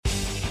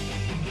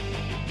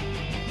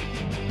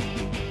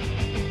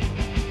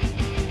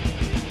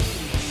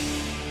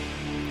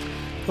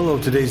Hello,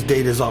 today's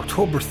date is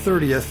October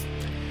 30th,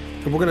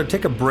 and we're going to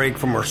take a break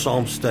from our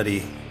Psalm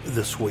study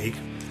this week.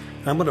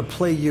 I'm going to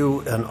play you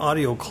an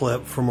audio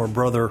clip from our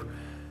brother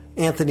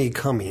Anthony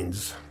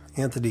Cummings.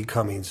 Anthony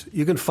Cummings.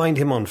 You can find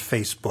him on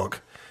Facebook.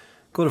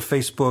 Go to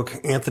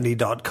Facebook,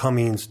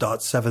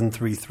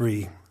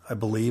 anthony.cummings.733, I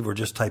believe, or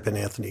just type in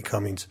Anthony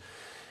Cummings.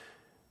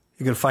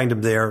 You can find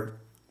him there.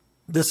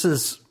 This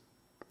is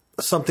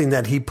something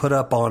that he put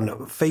up on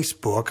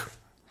Facebook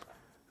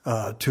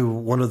to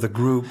one of the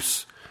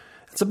groups.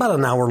 It's about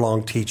an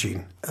hour-long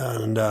teaching,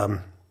 and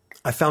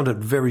I found it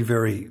very,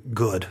 very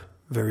good,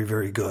 very,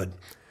 very good.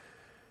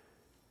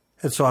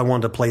 And so I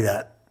wanted to play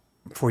that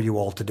for you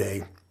all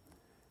today.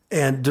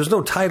 And there's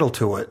no title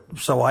to it,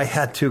 so I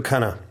had to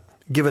kind of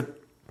give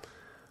it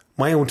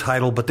my own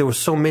title, but there were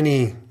so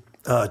many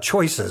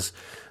choices.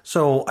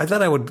 So I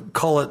thought I would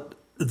call it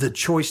The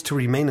Choice to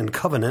Remain in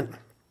Covenant,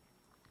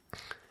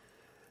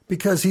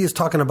 because he is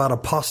talking about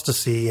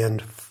apostasy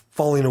and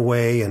falling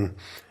away and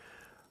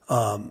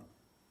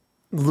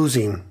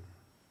losing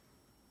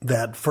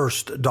that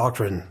first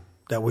doctrine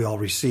that we all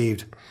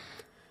received.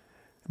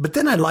 But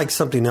then I liked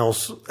something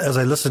else. As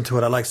I listened to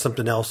it, I liked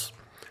something else.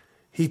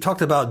 He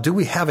talked about, do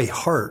we have a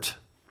heart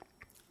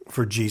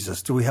for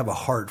Jesus? Do we have a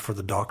heart for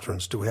the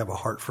doctrines? Do we have a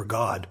heart for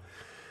God?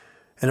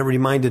 And it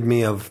reminded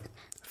me of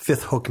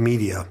Fifth Hook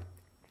Media.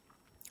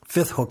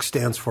 Fifth Hook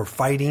stands for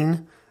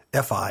fighting,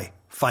 F-I,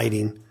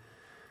 fighting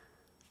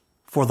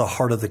for the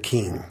heart of the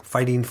king.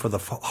 Fighting for the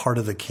heart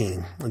of the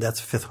king. And that's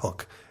Fifth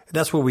Hook. And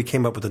that's where we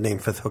came up with the name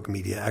Fifth Hook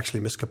Media. Actually,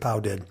 Miss Kapow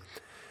did.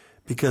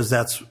 Because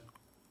that's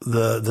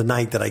the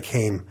night that I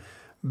came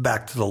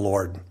back to the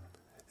Lord.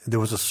 There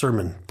was a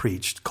sermon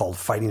preached called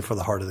Fighting for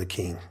the Heart of the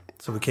King.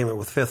 So we came up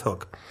with Fifth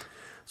Hook.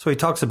 So he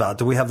talks about,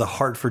 do we have the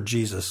heart for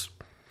Jesus?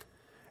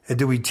 And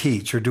do we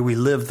teach or do we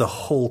live the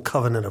whole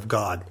covenant of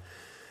God?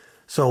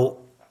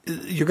 So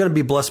you're going to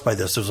be blessed by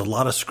this. There's a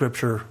lot of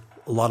scripture,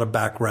 a lot of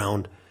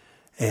background,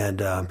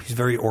 and he's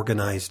very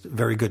organized,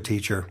 very good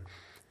teacher.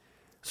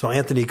 So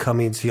Anthony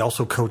Cummings, he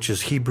also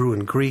coaches Hebrew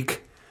and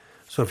Greek.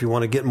 So if you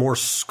want to get more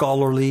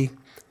scholarly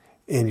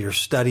in your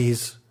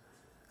studies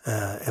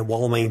and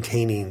while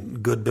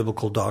maintaining good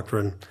biblical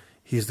doctrine,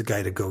 he's the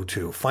guy to go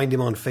to. Find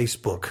him on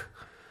Facebook.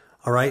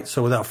 All right,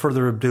 so without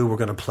further ado, we're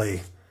going to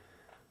play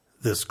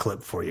this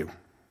clip for you.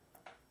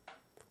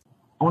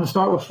 I want to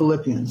start with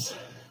Philippians.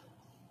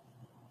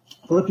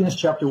 Philippians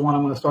chapter 1,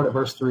 I'm going to start at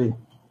verse 3.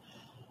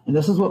 And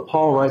this is what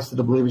Paul writes to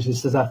the believers. He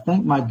says, I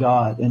thank my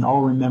God in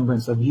all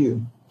remembrance of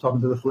you,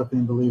 talking to the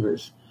Philippian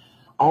believers,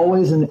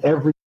 always in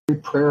every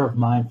prayer of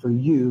mine for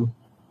you,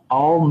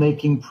 all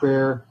making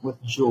prayer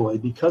with joy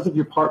because of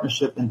your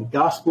partnership in the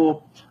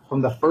gospel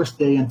from the first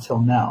day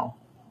until now.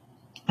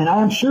 And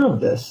I am sure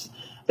of this,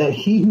 that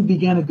he who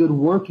began a good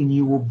work in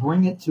you will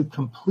bring it to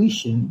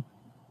completion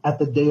at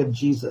the day of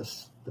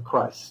Jesus, the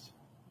Christ.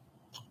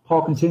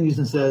 Paul continues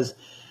and says,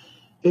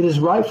 it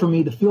is right for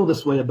me to feel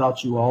this way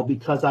about you all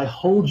because I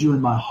hold you in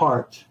my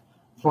heart,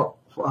 for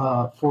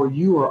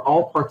you are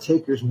all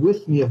partakers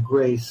with me of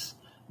grace,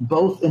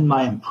 both in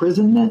my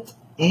imprisonment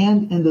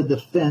and in the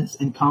defense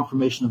and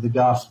confirmation of the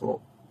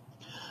gospel.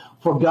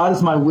 For God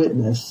is my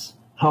witness,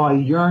 how I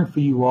yearn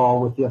for you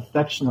all with the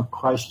affection of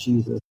Christ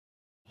Jesus.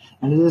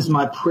 And it is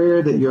my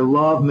prayer that your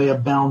love may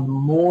abound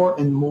more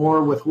and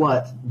more with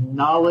what?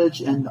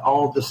 Knowledge and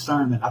all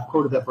discernment. I've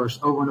quoted that verse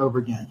over and over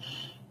again,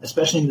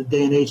 especially in the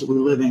day and age that we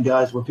live in,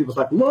 guys, where people's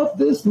like, love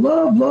this,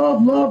 love.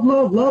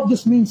 Love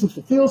just means if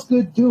it feels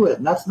good, do it.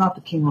 And that's not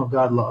the kingdom of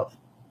God love.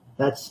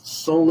 That's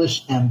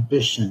soulish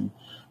ambition.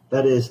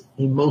 That is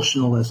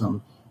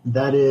emotionalism.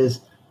 That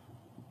is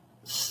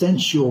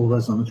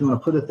sensualism, if you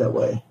want to put it that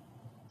way.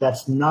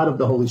 That's not of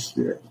the Holy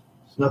Spirit.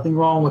 There's nothing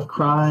wrong with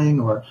crying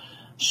or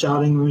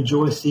shouting,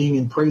 rejoicing,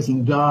 and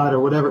praising God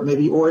or whatever it may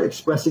be, or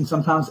expressing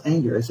sometimes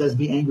anger. It says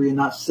be angry and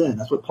not sin.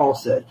 That's what Paul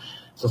said.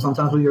 So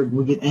sometimes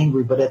we get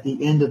angry, but at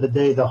the end of the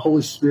day, the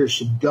Holy Spirit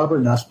should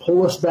govern us,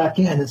 pull us back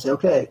in and say,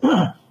 okay,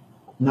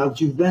 now that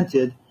you've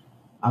vented,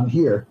 I'm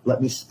here.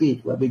 Let me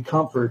speak. Let me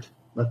comfort.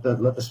 Let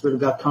the Spirit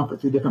of God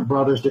comfort through different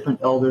brothers,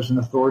 different elders and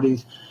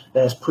authorities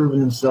that has proven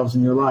themselves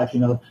in your life.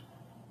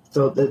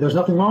 So there's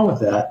nothing wrong with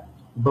that,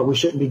 but we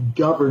shouldn't be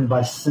governed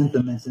by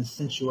sentiments and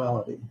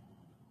sensuality.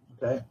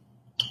 Okay?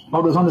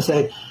 Paul goes on to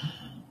say,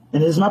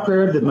 and it is my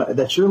prayer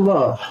that your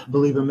love,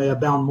 believer, may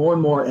abound more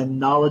and more in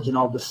knowledge and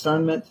all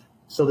discernment,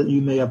 so that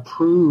you may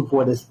approve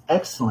what is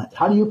excellent.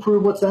 How do you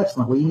approve what's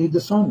excellent? Well, you need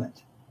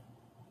discernment.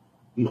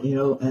 And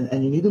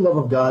you need the love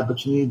of God,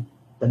 but you need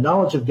the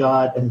knowledge of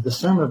God and the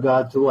discernment of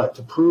God to what?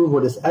 To prove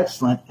what is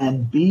excellent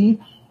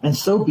and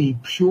so be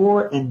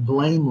pure and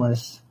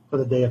blameless for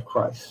the day of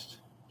Christ.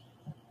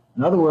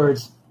 In other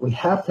words, we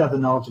have to have the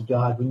knowledge of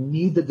God. We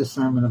need the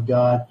discernment of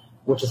God,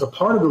 which is a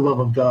part of the love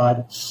of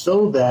God,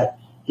 so that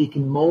he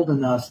can mold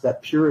in us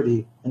that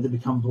purity and to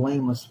become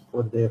blameless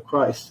for the day of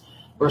Christ.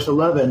 Verse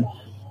 11,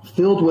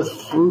 filled with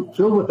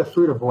the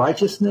fruit of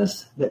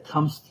righteousness that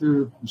comes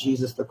through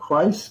Jesus the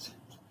Christ,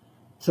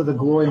 to the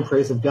glory and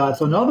praise of God.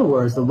 So in other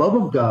words, the love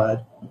of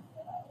God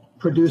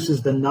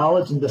produces the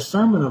knowledge and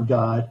discernment of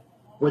God,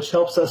 which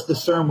helps us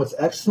discern what's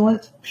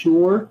excellent,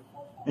 pure,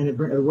 and it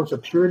works a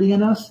purity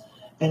in us,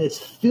 and it's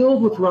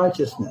filled with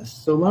righteousness.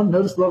 So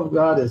notice the love of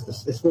God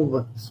it's full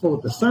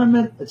of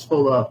discernment, it's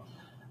full of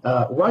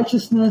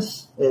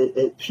righteousness,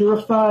 it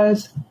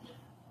purifies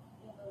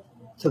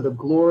to the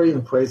glory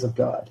and praise of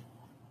God.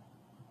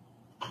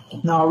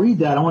 Now I'll read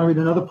that. I want to read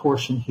another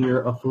portion here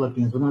of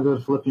Philippians. We're going to go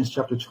to Philippians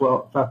chapter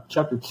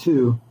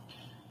 2,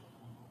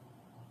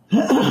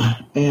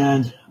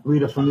 and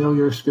read a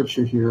familiar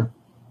scripture here.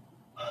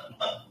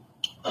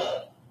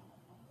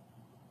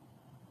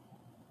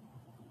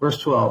 Verse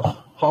 12,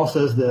 Paul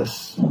says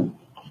this. It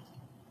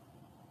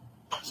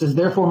says,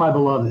 therefore, my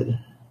beloved,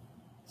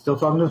 still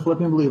talking to the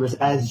Philippian believers,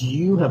 as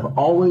you have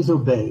always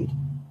obeyed,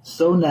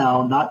 so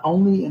now, not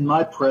only in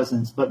my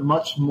presence, but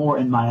much more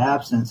in my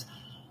absence,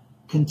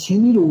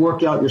 continue to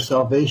work out your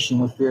salvation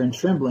with fear and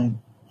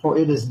trembling, for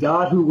it is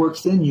God who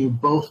works in you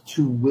both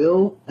to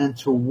will and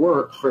to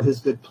work for his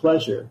good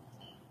pleasure.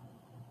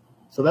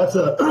 So that's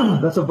a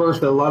verse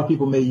that a lot of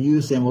people may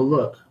use saying, well,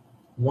 look,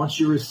 once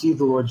you receive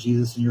the Lord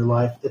Jesus in your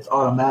life, it's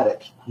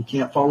automatic. You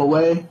can't fall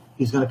away.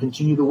 He's going to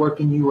continue to work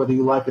in you whether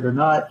you like it or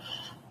not.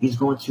 He's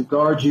going to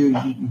guard you.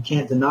 You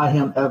can't deny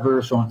him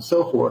ever, so on and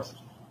so forth.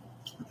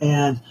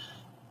 And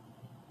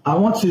I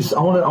want to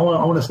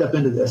step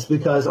into this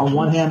because on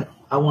one hand,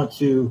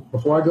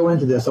 before I go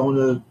into this, I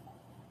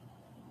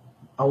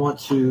want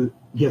to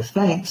give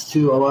thanks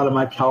to a lot of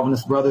my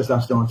Calvinist brothers that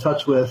I'm still in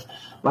touch with.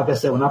 Like I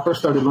said, when I first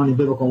started learning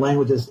biblical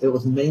languages, it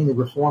was mainly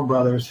Reformed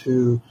brothers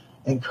who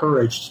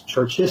encouraged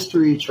church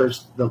history,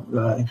 encouraged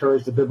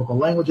the biblical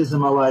languages in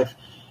my life,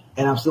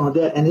 and I'm still in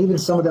debt. And even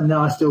some of them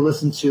now I still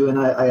listen to, and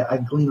I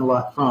glean a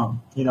lot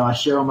from. I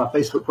share on my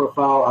Facebook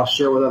profile. I'll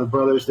share with other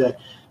brothers that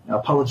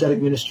apologetic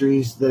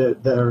ministries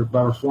that are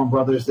by Reformed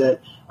brothers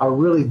that are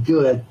really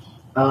good.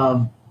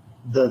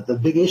 The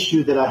big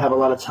issue that I have a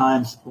lot of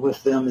times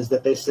with them is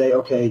that they say,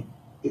 okay,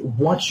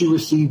 once you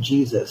receive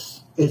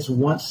Jesus, it's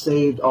once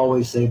saved,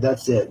 always saved.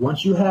 That's it.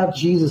 Once you have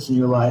Jesus in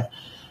your life,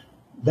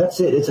 that's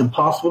it. It's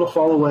impossible to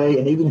fall away.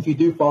 And even if you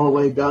do fall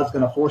away, God's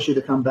going to force you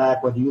to come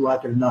back, whether you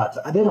like it or not.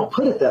 They don't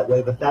put it that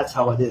way, but that's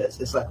how it is.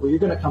 It's like, well, you're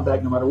going to come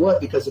back no matter what,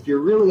 because if you're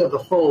really of the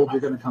fold,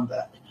 you're going to come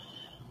back.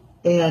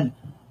 And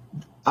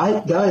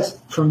guys,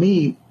 for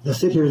me to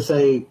sit here and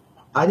say,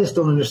 I just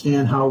don't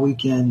understand how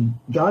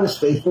God is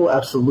faithful,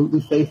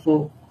 absolutely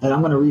faithful. And I'm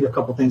going to read a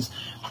couple things.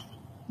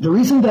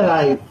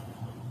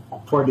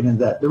 Before I get into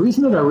that, the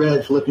reason that I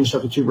read Philippians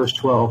chapter 2, verse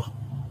 12,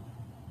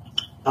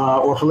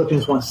 or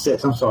Philippians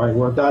 1:6, I'm sorry,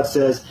 where God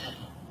says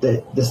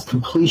that this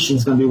completion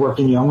is going to be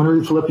working in you. I'm going to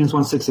read Philippians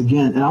 1:6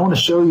 again, and I want to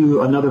show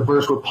you another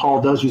verse where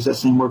Paul does use that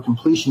same word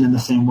completion in the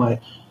same way.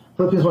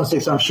 Philippians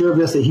 1:6, I'm sure of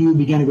this, that he who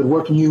began a good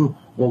work in you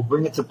will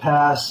bring it to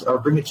pass or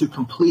bring it to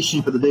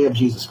completion for the day of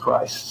Jesus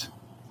Christ.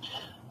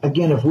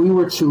 Again, if we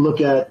were to look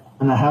at,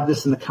 and I have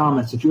this in the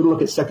comments, if you were to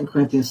look at 2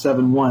 Corinthians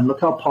 7:1,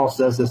 look how Paul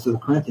says this to the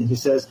Corinthians. He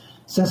says,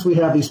 since we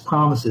have these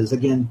promises,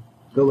 again,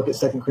 go look at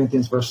 2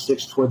 Corinthians verse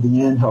 6 toward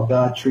the end, how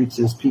God treats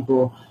his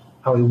people,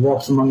 how he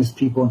walks among his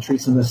people and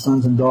treats them as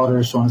sons and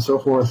daughters, so on and so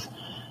forth.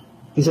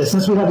 He says,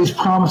 since we have these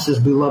promises,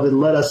 beloved,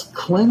 let us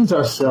cleanse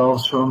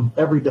ourselves from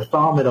every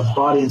defilement of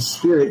body and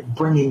spirit,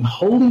 bringing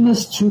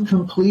holiness to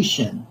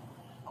completion.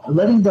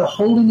 Letting the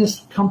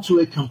holiness come to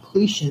a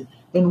completion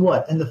in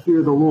what? In the fear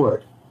of the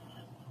Lord.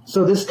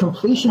 So this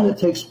completion that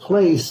takes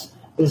place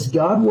is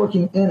God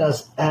working in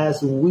us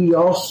as we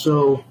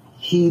also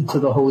heed to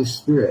the Holy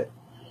Spirit.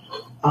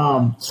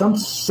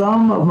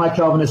 Some of my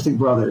Calvinistic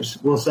brothers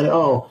will say,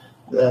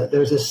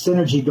 there's a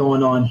synergy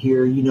going on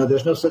here.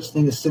 There's no such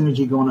thing as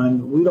synergy going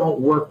on. We don't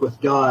work with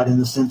God in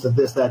the sense of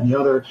this, that, and the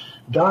other.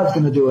 God's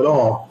going to do it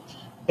all.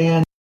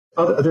 And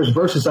there's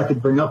verses I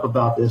could bring up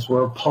about this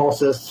where Paul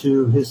says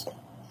to his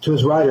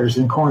writers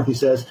in Corinth, he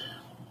says,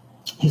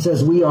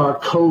 we are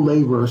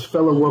co-laborers,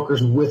 fellow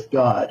workers with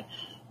God.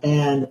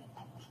 And,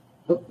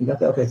 you got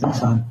that? Okay, thanks,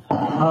 son.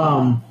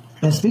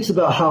 And speaks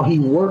about how he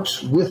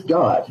works with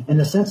God in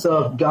the sense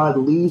of God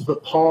leads,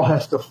 but Paul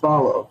has to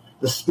follow.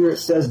 The Spirit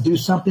says do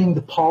something,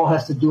 Paul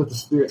has to do what the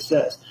Spirit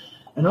says.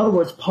 In other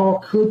words, Paul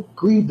could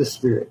grieve the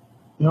Spirit.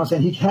 You know what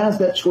I'm saying? He has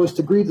that choice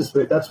to grieve the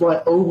Spirit. That's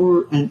why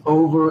over and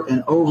over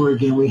and over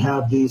again we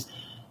have these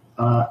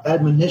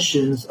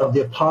admonitions of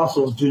the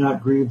apostles: do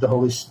not grieve the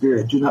Holy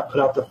Spirit. Do not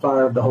put out the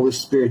fire of the Holy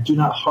Spirit. Do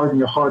not harden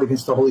your heart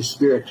against the Holy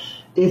Spirit.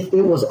 If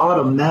it was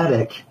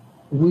automatic,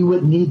 we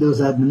wouldn't need those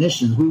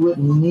admonitions. We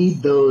wouldn't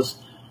need those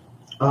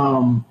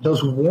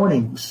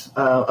warnings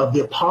of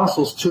the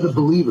apostles to the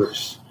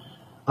believers.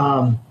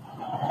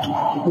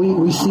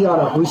 We see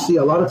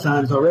a lot of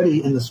times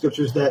already in the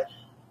scriptures that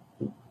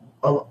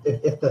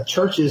if the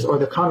churches or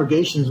the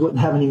congregations wouldn't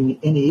have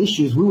any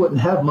issues, we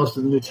wouldn't have most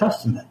of the New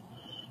Testament.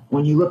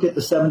 When you look at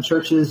the 7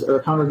 churches or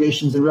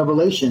congregations in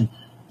Revelation,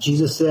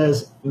 Jesus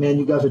says, man,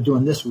 you guys are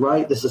doing this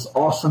right. This is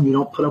awesome. You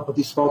don't put up with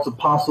these false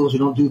apostles. You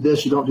don't do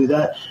this. You don't do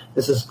that.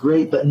 This is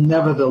great. But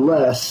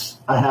nevertheless,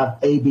 I have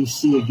A, B,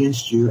 C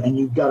against you. And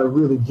you've got to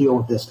really deal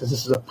with this because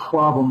this is a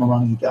problem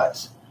among you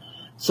guys.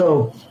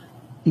 So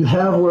you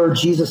have where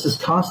Jesus is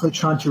constantly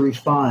trying to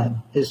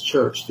refine his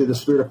church through the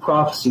spirit of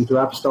prophecy, through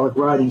apostolic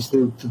writings,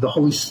 through the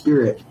Holy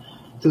Spirit,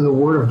 through the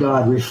Word of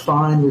God,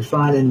 refine,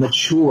 and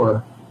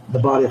mature the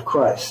body of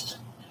Christ.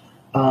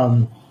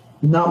 Not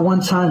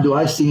one time do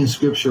I see in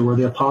Scripture where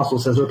the apostle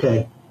says,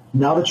 okay,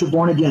 now that you're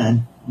born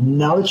again,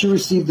 now that you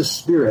receive the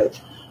Spirit,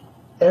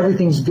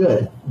 everything's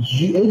good.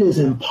 It is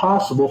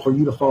impossible for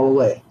you to fall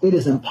away. It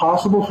is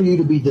impossible for you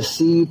to be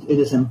deceived. It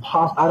is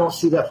impossible. I don't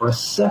see that for a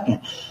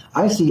second.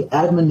 I see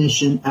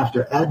admonition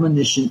after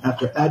admonition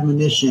after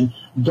admonition.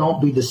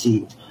 Don't be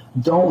deceived.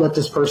 Don't let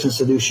this person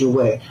seduce you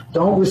away.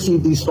 Don't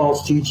receive these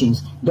false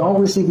teachings. Don't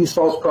receive these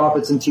false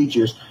prophets and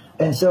teachers.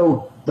 And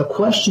so the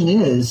question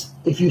is,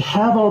 if you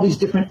have all these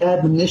different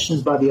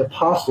admonitions by the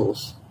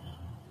apostles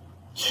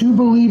to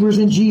believers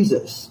in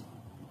Jesus,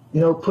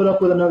 put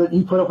up with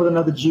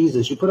another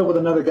Jesus, you put up with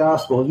another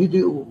gospel,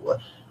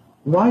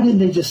 why didn't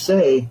they just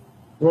say,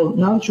 well,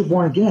 now that you're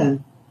born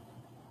again,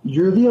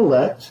 you're the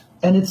elect,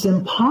 and it's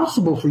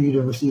impossible for you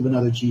to receive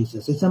another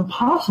Jesus. It's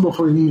impossible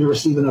for you to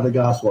receive another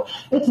gospel.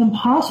 It's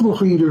impossible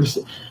for you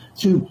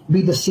to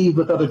be deceived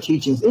with other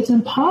teachings. It's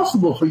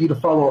impossible for you to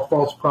follow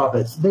false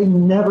prophets. They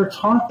never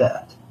taught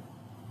that.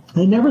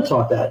 They never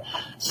taught that.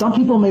 Some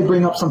people may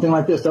bring up something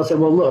like this. They'll say,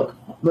 well, look,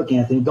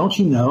 Anthony, don't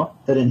you know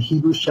that in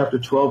Hebrews chapter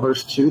 12,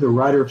 verse 2, the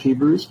writer of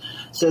Hebrews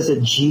says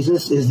that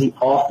Jesus is the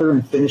author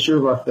and finisher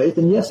of our faith?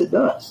 And yes, it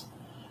does.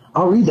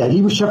 I'll read that.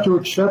 Hebrews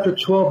chapter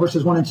 12,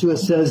 verses 1 and 2, it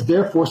says,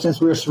 therefore,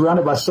 since we are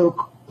surrounded by so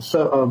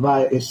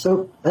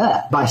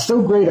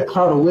great a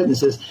cloud of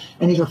witnesses,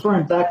 and he's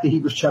referring back to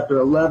Hebrews chapter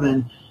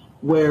 11,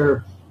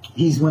 where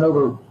he's went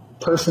over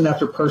person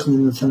after person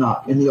in the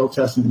Tanakh, in the Old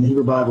Testament, in the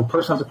Hebrew Bible,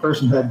 person after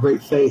person who had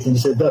great faith. And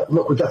he said,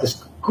 look, we've got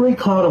this great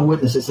cloud of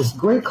witnesses, this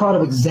great cloud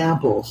of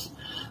examples.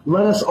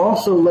 Let us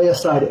also lay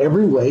aside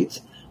every weight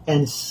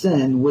and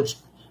sin which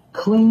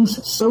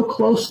clings so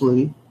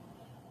closely,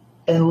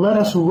 and let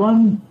us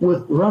run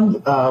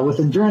with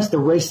endurance the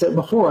race set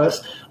before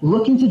us,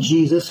 looking to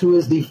Jesus, who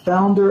is the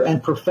founder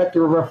and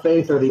perfecter of our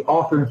faith, or the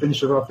author and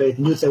finisher of our faith.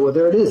 And you'd say, well,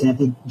 there it is,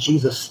 Anthony.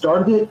 Jesus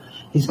started it.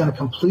 He's going to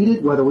complete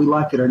it, whether we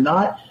like it or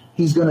not.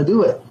 He's going to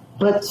do it.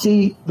 But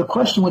see, the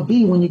question would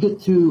be, when you get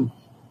to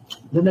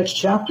the next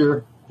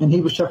chapter, in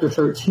Hebrews chapter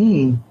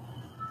 13,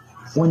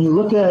 when you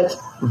look at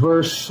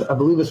verse 19.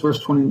 Let me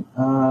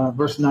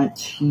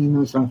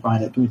see if I can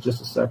find it. Give me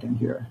just a second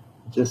here.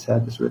 I just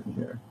had this written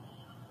here.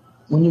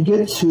 When you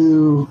get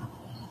to,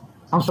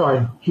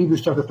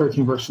 Hebrews chapter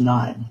 13, verse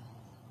 9.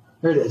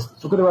 There it is.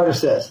 Look what the writer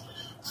says.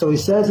 So he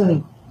says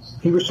in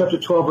Hebrews chapter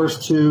 12,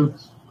 verse 2,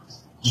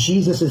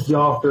 Jesus is the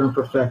author and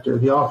perfecter,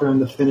 the author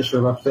and the finisher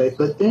of our faith.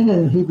 But then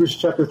in Hebrews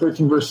chapter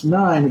 13, verse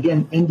 9,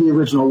 again, in the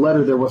original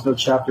letter, there was no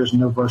chapters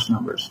and no verse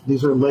numbers.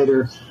 These are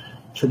later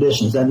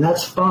traditions, and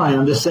that's fine.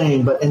 I'm just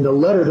saying, but in the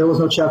letter, there was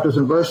no chapters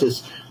and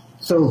verses.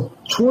 So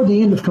toward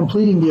the end of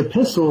completing the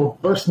epistle,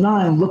 verse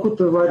 9, look what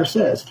the writer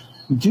says.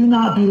 Do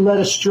not be led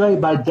astray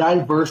by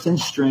diverse and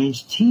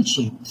strange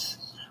teachings.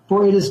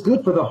 For it is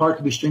good for the heart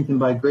to be strengthened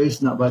by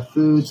grace, not by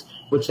foods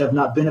which have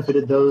not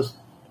benefited those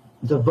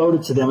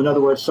devoted to them. In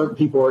other words, certain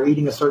people are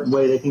eating a certain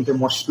way. They think they're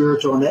more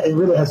spiritual, and it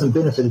really hasn't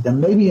benefited them.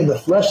 Maybe in the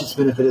flesh it's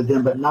benefited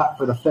them, but not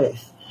for the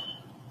faith.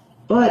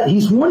 But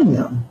he's warning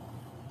them.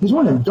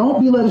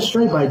 Don't be led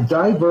astray by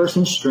diverse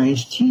and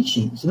strange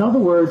teachings. In other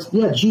words,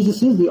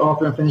 Jesus is the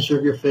author and finisher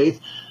of your faith,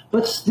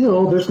 but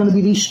still there's going to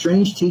be these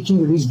strange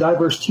teachings or these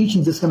diverse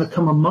teachings that's going to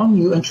come among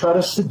you and try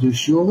to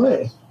seduce you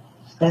away.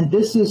 And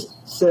this is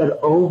said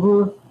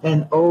over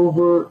and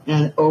over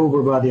and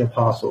over by the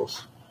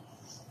apostles.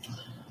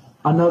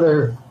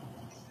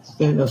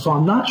 So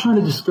I'm not trying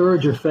to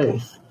discourage your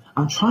faith.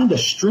 I'm trying to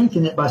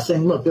strengthen it by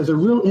saying, look, there's a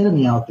real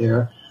enemy out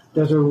there.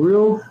 There's a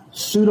real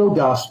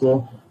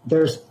pseudo-gospel.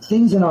 There's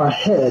things in our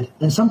head,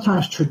 and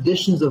sometimes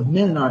traditions of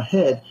men in our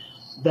head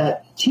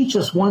that teach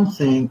us one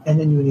thing, and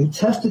then when you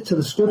test it to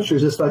the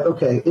scriptures, it's like,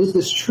 okay, is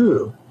this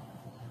true?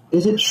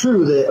 Is it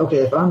true that, okay,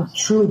 if I'm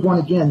truly born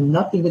again,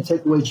 nothing can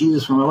take away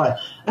Jesus from my life?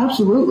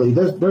 Absolutely.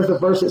 There's a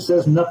verse that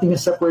says nothing can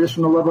separate us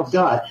from the love of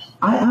God.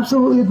 I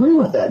absolutely agree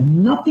with that.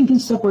 Nothing can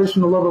separate us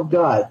from the love of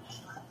God.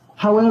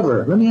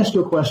 However, let me ask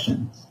you a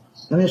question.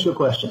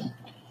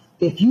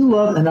 If you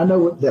love, and I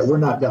know that we're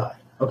not God,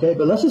 okay,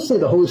 but let's just say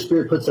the Holy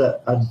Spirit puts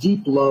a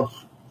deep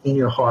love in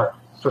your heart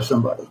for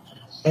somebody.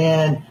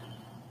 And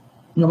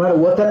no matter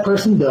what that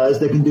person does,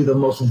 they can do the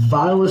most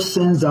vilest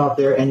sins out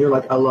there, and you're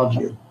like, I love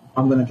you.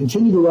 I'm going to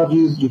continue to love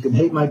you. You can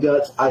hate my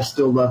guts. I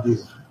still love you.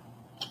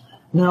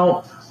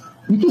 Now,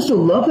 you can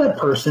still love that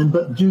person,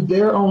 but do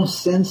their own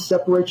sins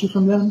separate you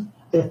from them?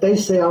 If they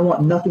say, I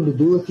want nothing to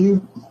do with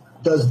you,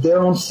 does their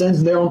own sins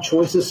and their own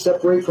choices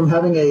separate from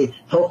having a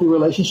healthy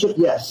relationship?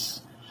 Yes.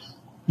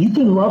 You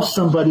can love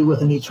somebody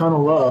with an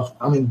eternal love.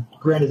 I mean,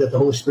 granted that the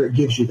Holy Spirit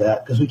gives you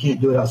that, because we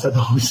can't do it outside the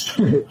Holy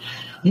Spirit.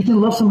 You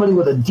can love somebody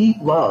with a deep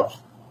love,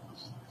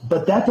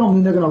 but that don't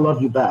mean they're going to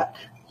love you back.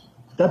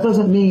 That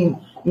doesn't mean,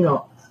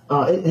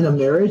 in a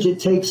marriage,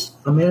 it takes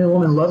a man and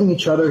woman loving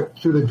each other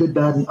through the good,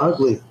 bad, and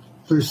ugly,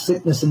 through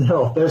sickness and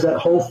health. There's that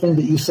whole thing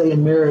that you say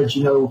in marriage,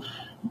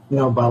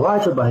 by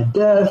life or by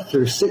death,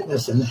 through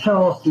sickness and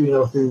health,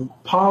 through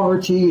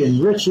poverty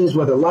and riches,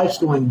 whether life's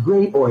going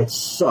great or it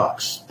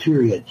sucks,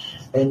 period.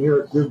 And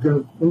you're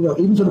going,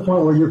 even to the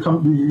point where you're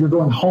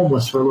going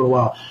homeless for a little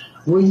while.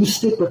 Will you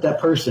stick with that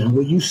person?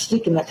 Will you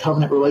stick in that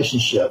covenant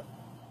relationship?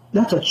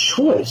 That's a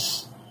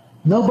choice.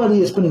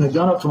 Nobody is putting a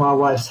gun up to my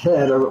wife's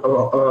head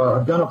or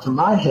a gun up to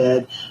my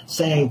head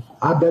saying,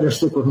 I better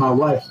stick with my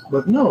wife.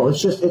 But no,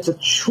 it's a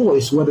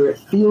choice, whether it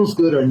feels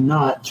good or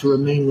not, to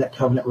remain in that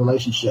covenant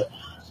relationship.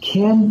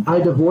 Can I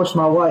divorce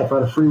my wife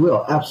out of free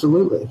will?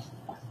 Absolutely.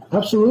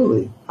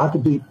 Absolutely. I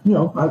could be,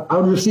 I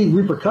would receive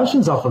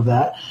repercussions off of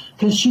that.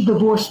 Can she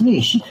divorce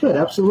me? She could,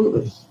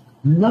 absolutely.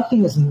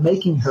 Nothing is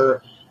making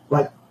her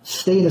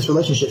stay in this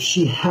relationship.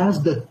 She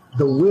has the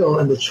will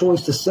and the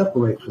choice to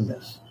separate from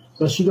this.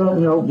 But she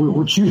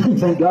we're choosing,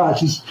 thank God,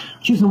 she's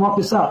choosing to walk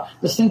this out.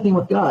 The same thing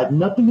with God.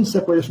 Nothing can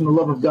separate us from the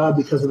love of God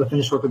because of the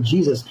finished work of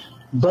Jesus.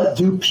 But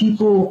do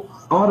people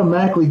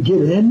automatically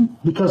get in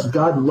because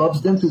God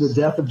loves them through the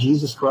death of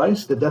Jesus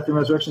Christ, the death and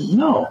resurrection?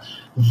 No.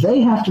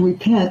 They have to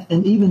repent,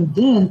 and even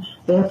then,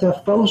 they have to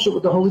have fellowship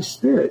with the Holy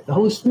Spirit. The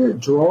Holy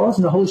Spirit draws,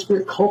 and the Holy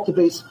Spirit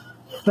cultivates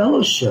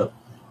fellowship.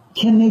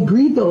 Can they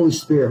grieve the Holy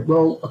Spirit?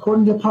 Well,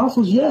 according to the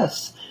apostles,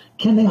 yes.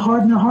 Can they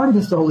harden their heart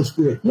against the Holy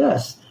Spirit?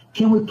 Yes.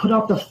 Can we put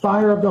out the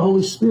fire of the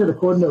Holy Spirit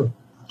according to 1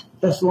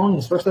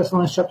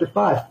 Thessalonians chapter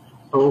 5?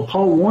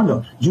 Paul warned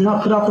them, do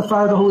not put out the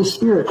fire of the Holy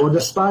Spirit or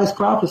despise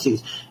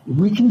prophecies.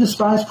 We can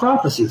despise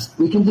prophecies.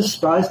 We can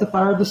despise the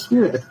fire of the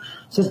Spirit. It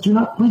says do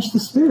not quench the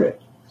Spirit.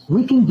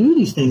 We can do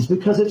these things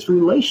because it's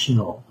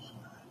relational.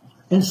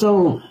 And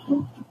so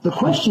the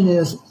question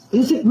is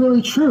it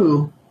really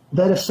true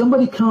that if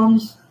somebody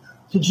comes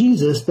to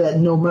Jesus, that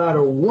no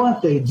matter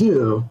what they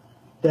do,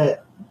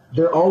 that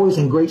they're always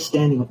in great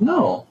standing?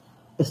 No,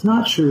 it's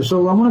not true.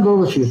 So I want to go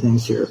over a few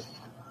things here,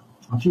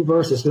 a few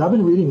verses, because I've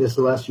been reading this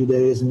the last few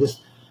days and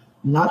just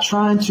not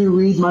trying to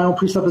read my own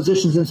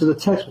presuppositions into the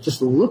text, but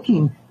just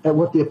looking at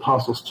what the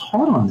apostles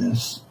taught on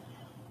this.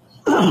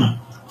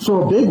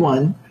 So a big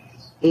one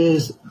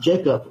is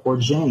Jacob or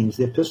James,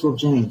 the Epistle of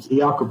James,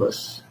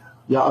 Iacobus,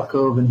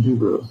 Yaakov in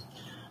Hebrew.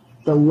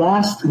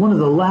 One of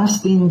the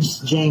last things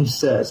James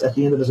says at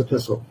the end of his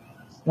epistle.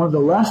 One of the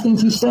last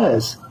things he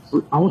says,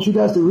 I want you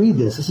guys to read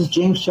this. This is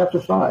James chapter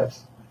 5,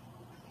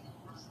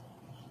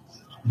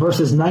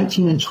 verses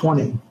 19 and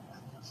 20.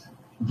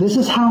 This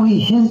is how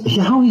he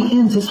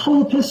ends his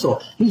whole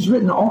epistle. He's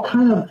written all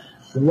kind of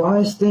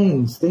wise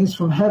things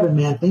from heaven,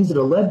 man, things that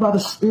are led by the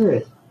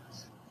Spirit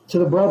to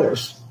the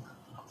brothers.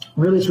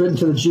 Really, it's written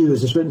to the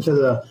Jews. It's written to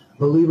the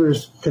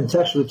believers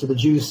contextually, to the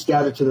Jews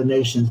scattered to the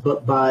nations,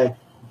 but by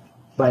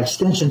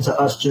extension to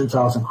us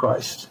Gentiles in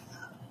Christ.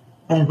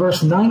 And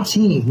verse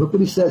 19, look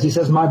what he says. He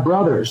says, my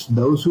brothers,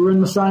 those who are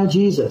in Messiah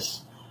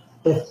Jesus,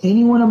 if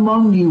anyone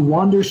among you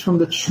wanders from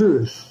the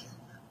truth,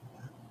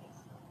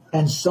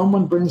 and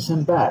someone brings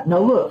him back. Now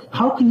look,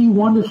 how can you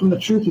wander from the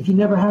truth if you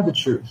never had the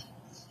truth?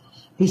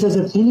 He says,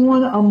 if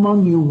anyone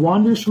among you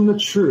wanders from the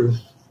truth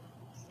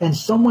and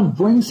someone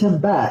brings him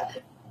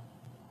back,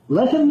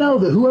 let him know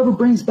that whoever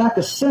brings back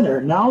a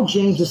sinner, now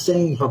James is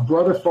saying if a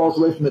brother falls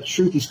away from the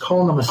truth, he's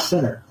calling him a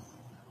sinner.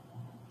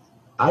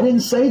 I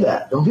didn't say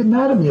that. Don't get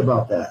mad at me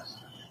about that.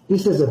 He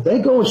says if they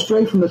go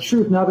astray from the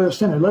truth, now they're a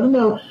sinner. Let him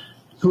know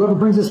whoever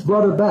brings this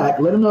brother back,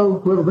 let him know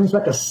whoever brings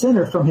back a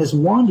sinner from his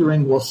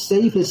wandering will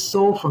save his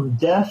soul from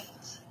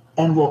death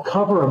and will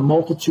cover a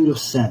multitude of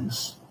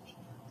sins.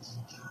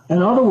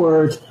 In other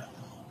words,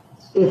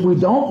 if we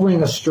don't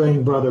bring a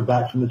straying brother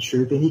back from the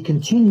truth and he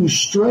continues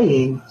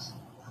straying,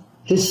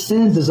 his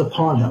sins is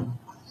upon him.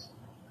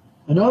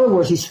 In other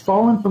words, he's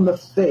fallen from the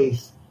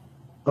faith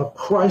of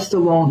Christ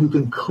alone, who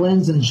can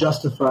cleanse and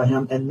justify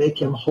him and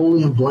make him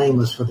holy and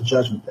blameless for the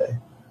judgment day.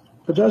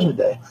 For judgment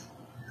day.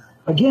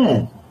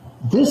 Again,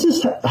 this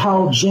is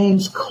how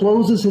James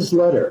closes his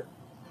letter.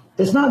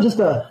 It's not just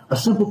a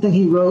simple thing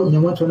he wrote and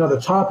then went to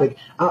another topic.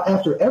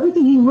 After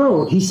everything he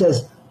wrote, he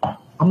says,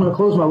 I'm going to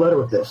close my letter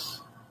with this.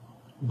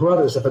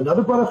 Brothers, if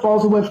another brother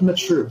falls away from the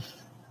truth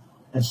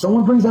and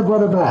someone brings that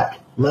brother back,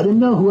 let him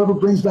know whoever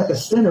brings back a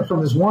sinner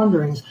from his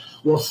wanderings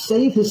will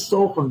save his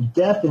soul from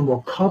death and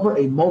will cover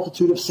a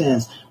multitude of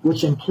sins,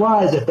 which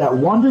implies if that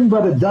wandering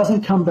brother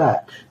doesn't come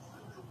back,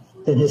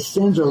 then his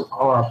sins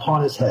are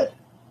upon his head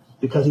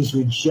because he's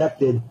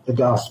rejected the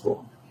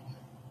gospel.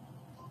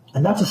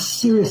 And that's a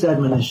serious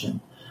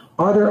admonition.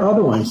 Are there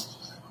other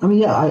ones? I mean,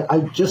 yeah, I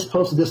just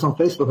posted this on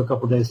Facebook a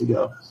couple days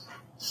ago.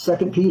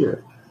 2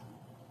 Peter.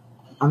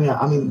 I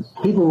mean,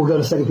 people will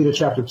go to 2 Peter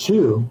chapter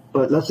 2,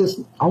 but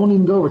I won't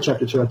even go over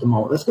chapter 2 at the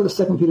moment. Let's go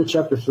to 2 Peter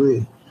chapter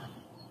 3.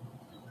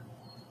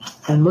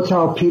 And look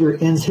how Peter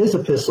ends his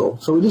epistle.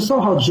 So we just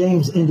saw how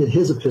James ended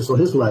his epistle,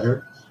 his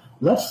letter.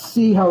 Let's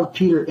see how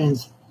Peter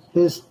ends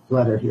his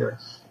letter here.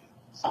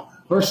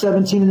 Verse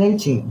 17 and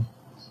 18.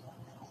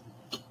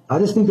 I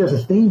just think there's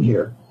a theme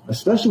here,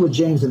 especially with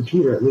James and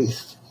Peter at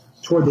least,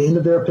 toward the end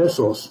of their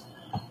epistles.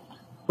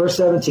 Verse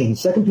 17,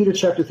 2 Peter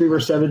chapter 3,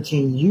 verse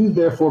 17, you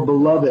therefore,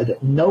 beloved,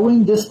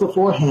 knowing this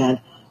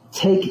beforehand,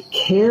 take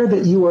care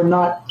that you are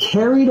not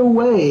carried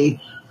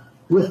away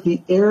with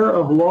the error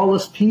of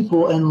lawless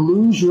people and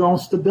lose your own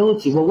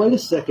stability. Well, wait a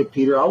second,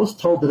 Peter. I was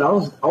told that I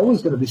was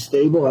always going to be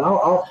stable, and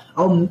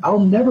I'll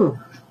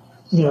never,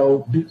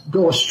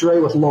 go astray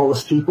with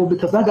lawless people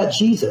because I got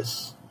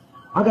Jesus.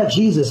 I got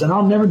Jesus, and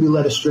I'll never be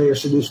led astray or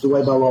seduced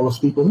away by lawless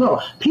people.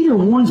 No, Peter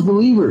warns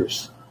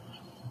believers,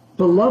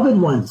 beloved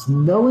ones,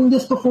 knowing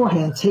this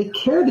beforehand, take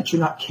care that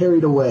you're not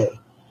carried away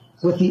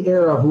with the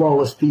error of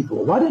lawless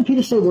people. Why didn't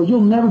Peter say, well,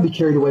 you'll never be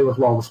carried away with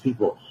lawless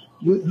people?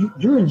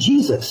 You're in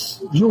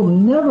Jesus. You'll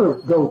never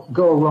go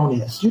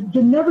erroneous. You're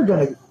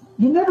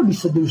never be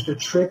seduced or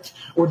tricked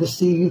or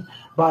deceived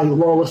by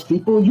lawless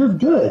people. You're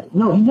good.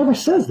 No, he never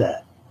says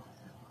that.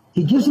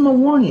 He gives them a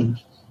warning.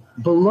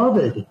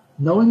 Beloved,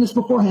 knowing this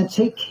beforehand,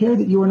 take care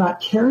that you are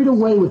not carried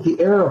away with the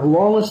error of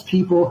lawless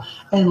people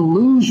and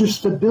lose your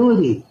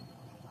stability.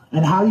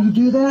 And how do you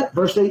do that?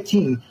 Verse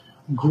 18,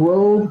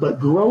 grow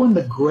in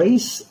the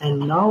grace and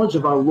knowledge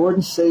of our Lord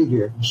and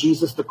Savior,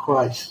 Jesus the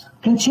Christ.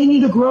 Continue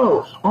to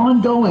grow,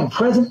 ongoing,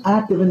 present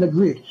active in the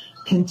Greek.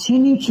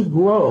 Continue to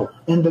grow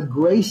in the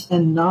grace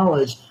and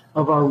knowledge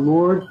of our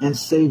Lord and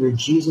Savior,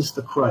 Jesus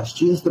the Christ,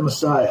 Jesus the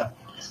Messiah.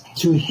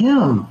 To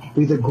him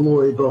be the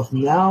glory both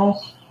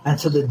now and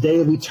to the day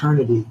of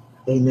eternity.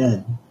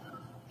 Amen.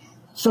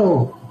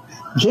 So,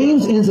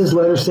 James ends his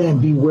letter saying,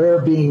 beware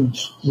of being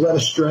led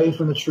astray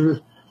from the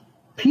truth.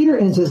 Peter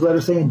ends his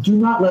letter saying, do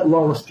not let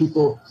lawless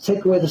people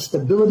take away the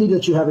stability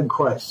that you have in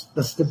Christ,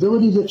 the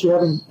stability that you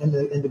have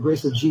in the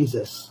grace of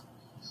Jesus.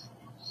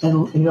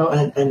 And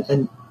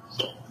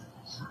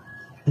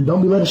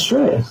don't be led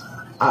astray.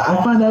 I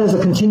find that as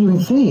a continuing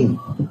theme.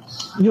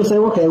 You'll say,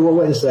 okay, well,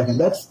 wait a second.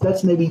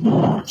 That's maybe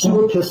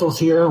 2 epistles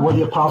here where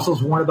the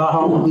apostles warn about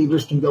how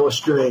believers can go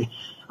astray.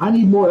 I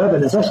need more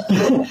evidence.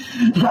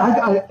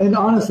 And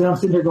honestly, I'm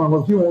sitting here going,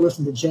 well, if you won't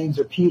listen to James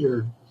or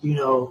Peter,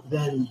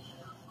 then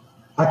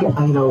I can,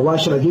 why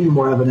should I give you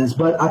more evidence?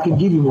 But I can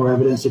give you more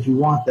evidence if you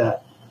want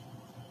that.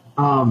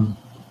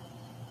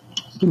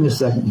 Give me a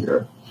second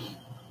here.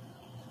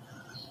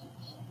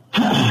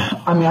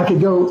 I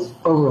could go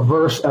over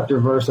verse after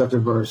verse after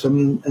verse.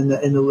 In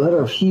the letter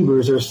of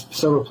Hebrews, there's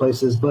several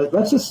places, but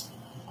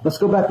let's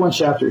go back one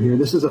chapter here.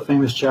 This is a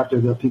famous chapter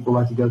that people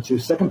like to go to.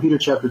 2 Peter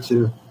chapter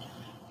 2.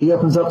 He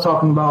opens up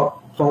talking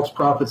about false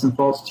prophets and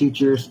false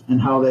teachers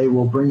and how they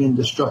will bring in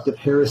destructive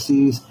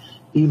heresies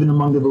even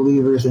among the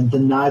believers, and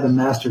deny the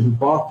master who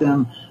bought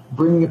them,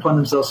 bringing upon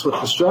themselves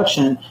swift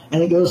destruction.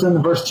 And it goes into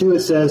verse 2, it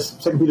says,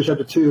 2 Peter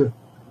chapter 2,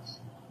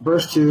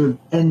 verse 2,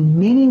 and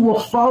many will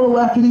follow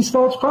after these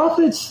false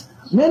prophets.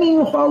 Many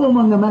will follow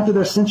among them after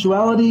their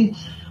sensuality,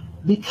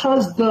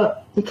 because of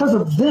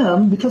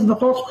them, because of the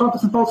false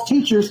prophets and false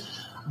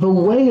teachers, the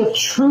way of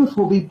truth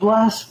will be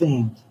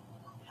blasphemed.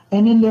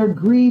 And in their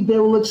greed they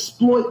will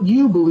exploit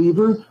you,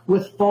 believer,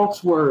 with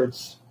false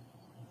words.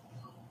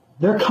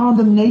 Their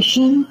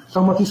condemnation,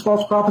 talking about these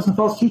false prophets and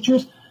false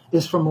teachers,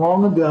 is from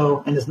long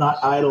ago and is not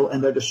idle,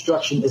 and their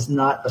destruction is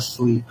not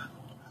asleep.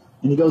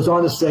 And he goes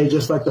on to say,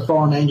 just like the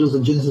fallen angels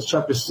in Genesis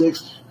chapter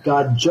 6,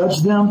 God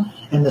judged them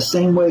in the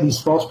same way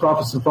these false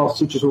prophets and false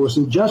teachers will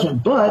receive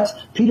judgment. But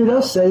Peter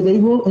does say they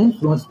will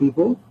influence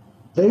people.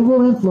 They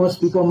will influence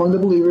people among the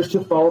believers to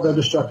follow their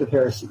destructive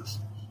heresies.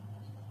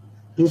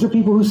 These are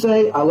people who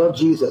say, I love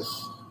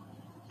Jesus.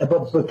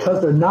 But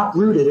because they're not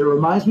rooted, it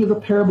reminds me of the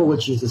parable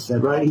what Jesus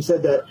said, right? He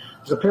said that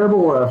there's a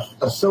parable where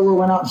a sower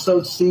went out and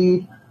sowed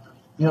seed.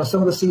 Some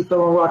of the seed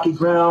fell on rocky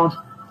ground.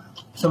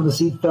 Some of the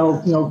seed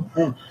fell,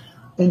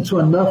 into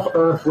enough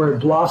earth where it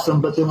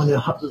blossomed. But then when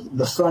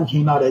the sun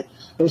came out, it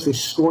basically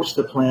scorched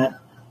the plant.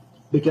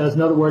 Because,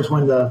 in other words,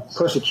 when the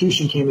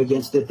persecution came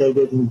against it, they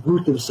didn't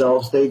root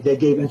themselves. They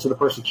gave into the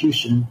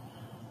persecution.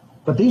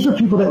 But these are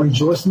people that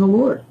rejoice in the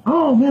Lord.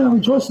 Oh, man, I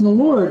rejoice in the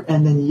Lord.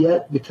 And then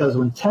yet, because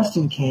when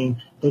testing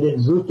came, they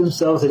didn't root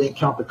themselves, they didn't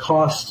count the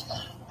cost,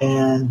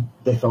 and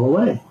they fell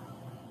away.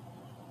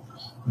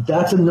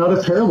 That's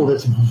another parable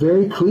that's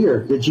very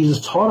clear that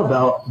Jesus taught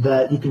about,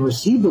 that you can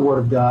receive the Word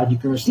of God, you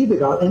can receive the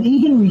God, and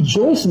even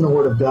rejoice in the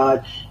Word of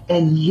God,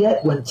 and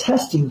yet when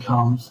testing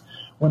comes,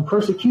 when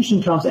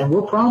persecution comes, and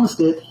we're promised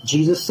it,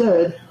 Jesus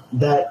said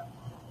that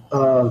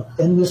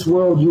in this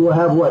world you will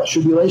have what?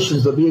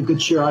 Tribulations. There'll be a good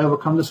cheer. I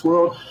overcome this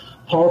world.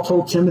 Paul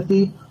told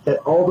Timothy that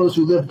all those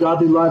who live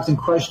godly lives in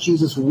Christ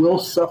Jesus will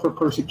suffer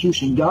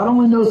persecution. God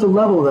only knows the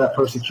level of that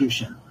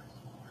persecution.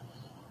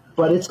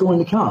 But it's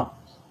going to come.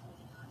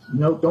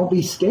 Don't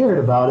be scared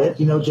about it.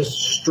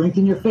 Just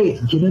strengthen your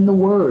faith. Get in the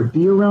Word.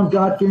 Be around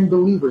God-fearing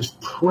believers.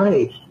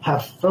 Pray.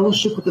 Have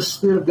fellowship with the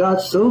Spirit of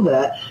God so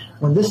that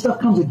when this stuff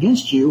comes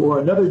against you, or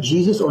another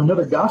Jesus or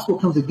another gospel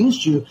comes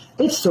against you,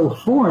 it's so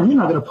foreign, you're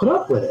not going to put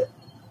up with it.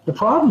 The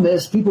problem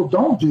is people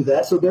don't do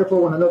that, so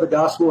therefore when another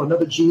gospel,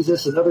 another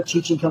Jesus, another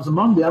teaching comes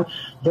among them,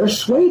 they're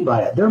swayed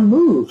by it. They're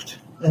moved.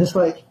 And it's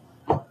like,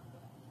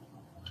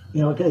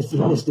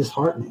 it's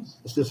disheartening.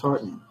 It's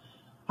disheartening.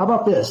 How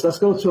about this? Let's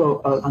go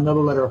to another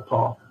letter of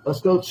Paul.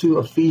 Let's go to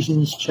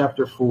Ephesians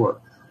chapter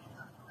 4.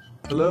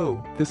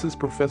 Hello, this is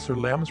Professor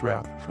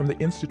Lamsrath from the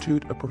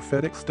Institute of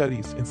Prophetic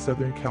Studies in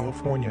Southern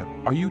California.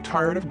 Are you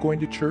tired of going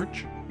to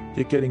church,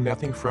 yet getting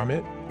nothing from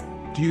it?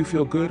 Do you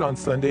feel good on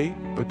Sunday,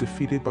 but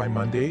defeated by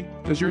Monday?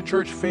 Does your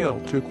church fail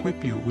to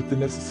equip you with the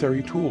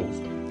necessary tools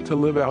to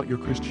live out your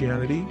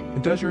Christianity?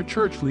 And does your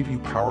church leave you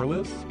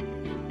powerless?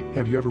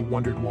 Have you ever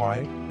wondered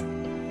why?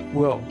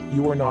 Well,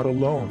 you are not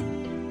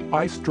alone.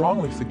 I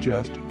strongly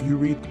suggest you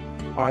read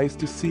Eyes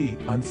to See,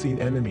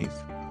 Unseen Enemies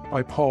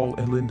by Paul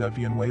and Linda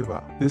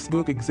Villanueva. This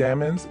book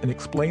examines and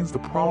explains the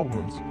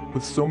problems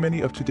with so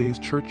many of today's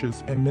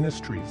churches and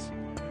ministries.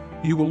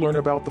 You will learn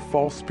about the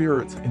false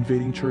spirits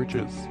invading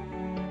churches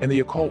and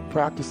the occult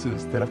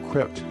practices that have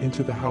crept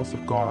into the house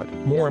of God.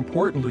 More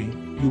importantly,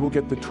 you will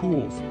get the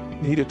tools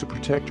needed to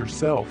protect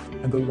yourself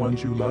and the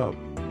ones you love.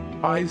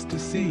 Eyes to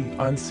See,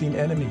 Unseen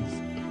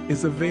Enemies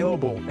is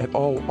available at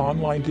all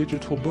online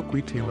digital book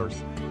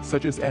retailers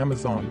such as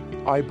Amazon,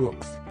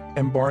 iBooks,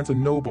 and Barnes &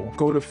 Noble.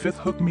 Go to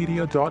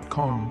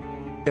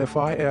fifthhookmedia.com,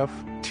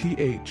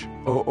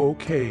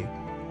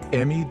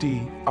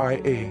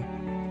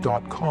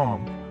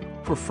 fifthhookmedia.com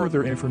for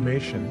further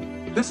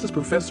information. This is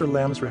Professor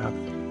Lamsrath,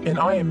 and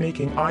I am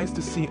making Eyes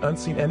to See,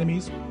 Unseen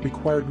Enemies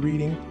required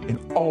reading in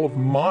all of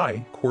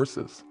my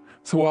courses.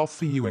 So I'll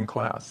see you in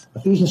class.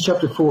 Ephesians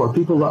chapter 4.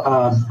 People,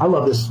 I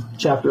love this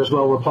chapter as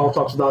well, where Paul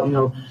talks about,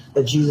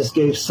 that Jesus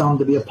gave some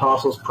to be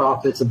apostles,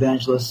 prophets,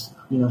 evangelists,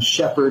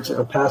 shepherds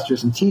or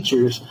pastors and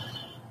teachers.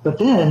 But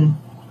then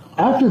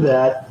after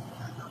that,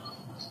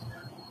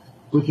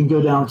 we can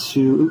go down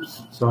to,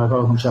 I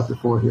was on chapter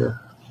 4 here.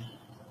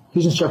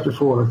 Ephesians chapter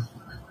 4.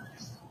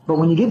 But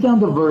when you get down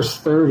to verse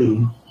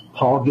 30,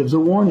 Paul gives a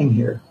warning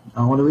here.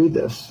 I want to read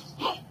this.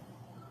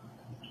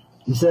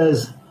 He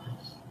says,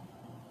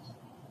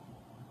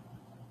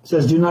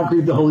 do not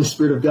grieve the Holy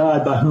Spirit of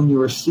God, by whom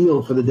you are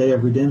sealed for the day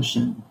of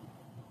redemption.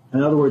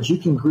 In other words, you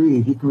can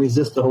grieve, you can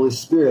resist the Holy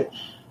Spirit.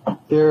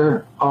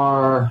 There's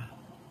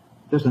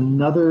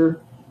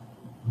another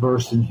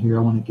verse in here I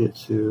want to get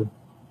to.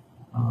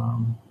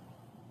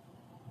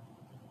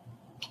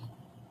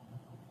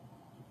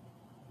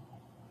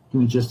 Give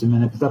me just a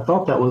minute, because I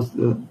thought that was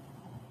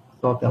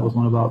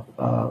one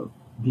about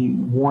be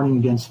warning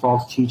against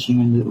false teaching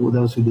and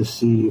those who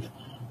deceive.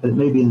 But it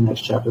may be in the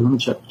next chapter. Let me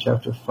check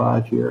chapter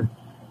 5 here.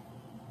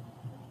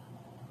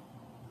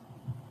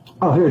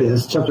 Oh, here it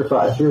is, chapter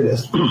 5. Here it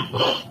is.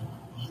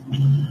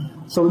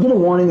 So we get a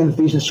warning in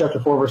Ephesians chapter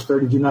 4, verse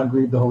 30, do not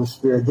grieve the Holy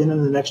Spirit. Then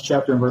in the next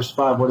chapter, in verse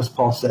 5, what does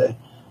Paul say?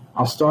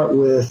 I'll start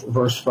with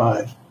verse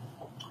 5.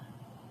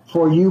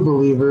 For you,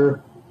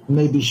 believer,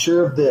 may be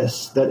sure of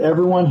this, that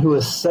everyone who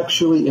is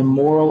sexually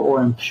immoral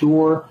or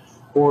impure,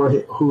 or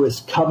who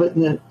is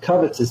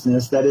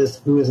covetousness, that is,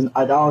 who is an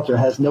idolater,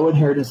 has no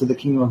inheritance of the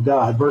kingdom of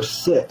God. Verse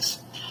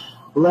 6.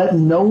 Let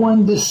no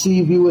one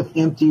deceive you with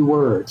empty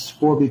words,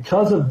 for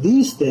because of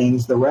these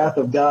things the wrath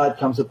of God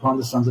comes upon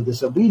the sons of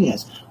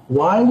disobedience.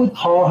 Why would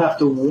Paul have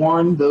to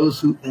warn those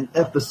who in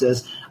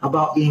Ephesus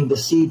about being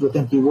deceived with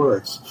empty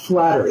words?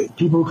 Flattery.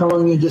 People who come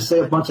along and just say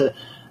a bunch of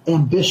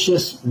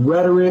ambitious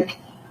rhetoric,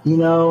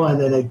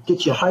 and then they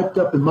get you hyped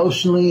up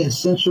emotionally and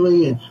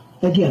sensually. And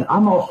again,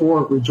 I'm all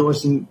for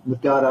rejoicing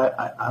with God.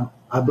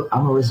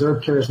 I'm a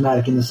reserved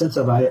charismatic in the sense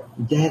of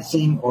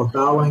dancing or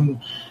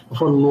bowing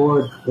before the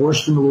Lord,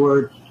 worshiping the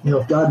Lord.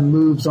 If God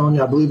moves on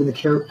you, I believe in the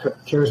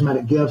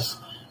charismatic gifts.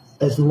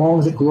 As long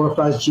as it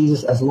glorifies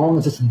Jesus, as long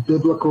as it's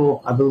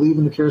biblical, I believe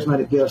in the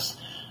charismatic gifts.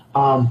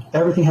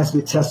 Everything has to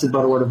be tested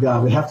by the Word of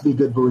God. We have to be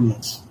good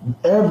Bereans.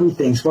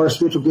 Everything, as far as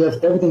spiritual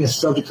gifts, everything is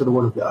subject to the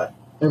Word of God.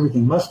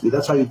 Everything must be.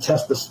 That's how you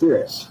test the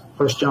spirits.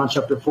 1 John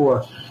chapter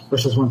 4,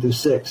 verses 1 through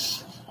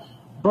 6.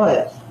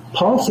 But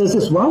Paul says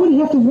this, why would he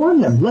have to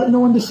warn them? Let no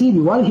one deceive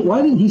you. Why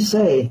didn't he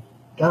say,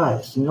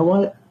 guys, you know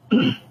what?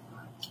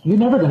 You're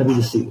never going to be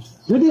deceived.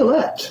 You're the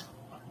elect.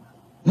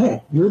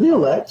 Hey, you're the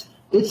elect.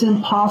 It's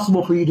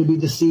impossible for you to be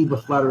deceived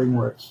with flattering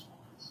words.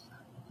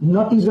 He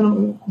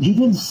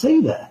didn't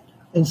say that.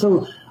 And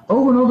so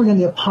over and over again,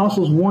 the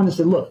apostles warned and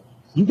said, look,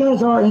 you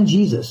guys are in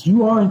Jesus.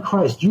 You are in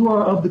Christ. You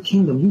are of the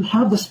kingdom. You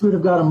have the Spirit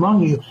of God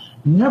among you.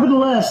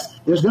 Nevertheless,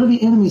 there's going to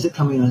be enemies that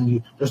come in on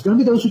you. There's going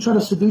to be those who try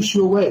to seduce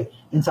you away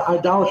into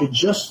idolatry,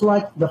 just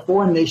like the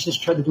foreign nations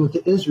tried to do it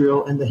to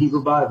Israel in the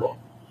Hebrew Bible.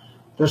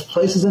 There's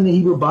places in the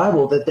Hebrew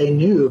Bible that they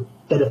knew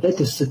that if they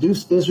could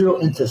seduce Israel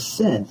into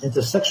sin,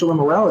 into sexual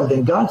immorality,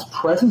 then God's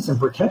presence and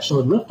protection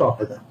would lift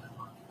off of them.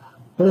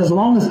 But as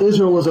long as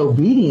Israel was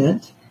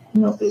obedient,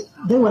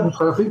 they weren't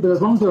perfect, but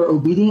as long as they were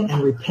obedient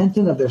and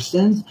repentant of their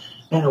sins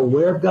and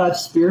aware of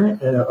God's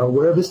Spirit and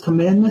aware of His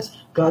commandments,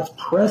 God's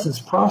presence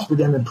prospered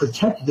them and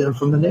protected them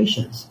from the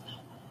nations.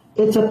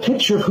 It's a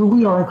picture of who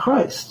we are in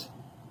Christ.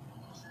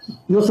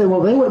 You'll say,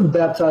 well, they weren't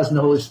baptized in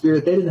the Holy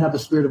Spirit. They didn't have the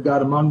Spirit of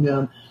God among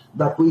them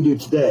like we do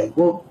today.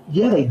 Well,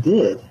 yeah, they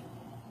did.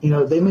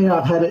 They may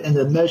not have had it in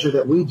the measure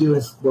that we do,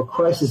 where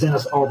Christ is in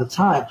us all the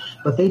time,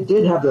 but they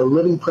did have the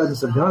living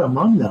presence of God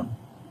among them.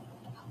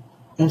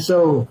 And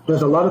so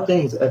there's a lot of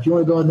things. If you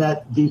want to go in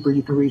that deeper,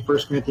 you can read 1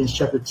 Corinthians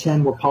chapter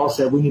 10, where Paul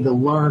said we need to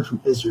learn from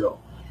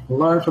Israel,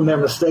 learn from their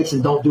mistakes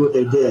and don't do what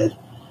they did.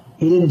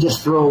 He didn't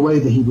just throw away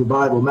the Hebrew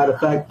Bible. Matter of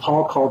fact,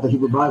 Paul called the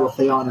Hebrew Bible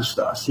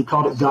theonistos. He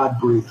called it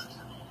God-breathed.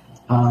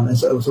 And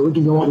so we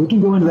can go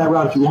into that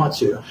route if you want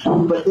to.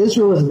 But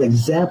Israel is an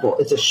example.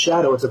 It's a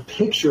shadow. It's a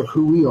picture of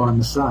who we are in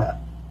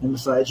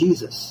Messiah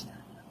Jesus.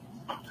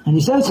 And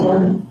he says here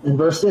in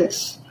verse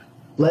 6,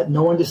 let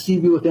no one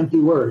deceive you with empty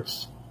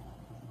words.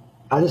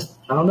 I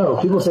don't know.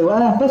 People say,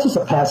 well, that's just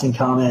a passing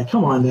comment.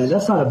 Come on, man.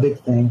 That's not a big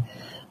thing.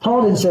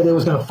 Paul didn't say they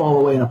was going to fall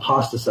away and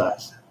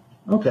apostatize.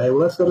 Okay, well,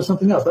 let's go to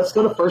something else. Let's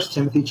go to 1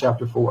 Timothy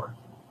chapter 4.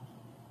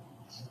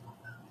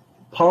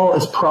 Paul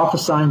is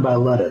prophesying by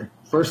letter.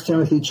 1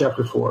 Timothy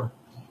chapter 4.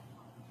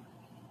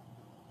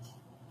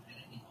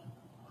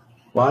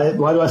 Why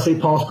do I say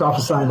Paul's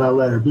prophesying by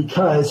letter?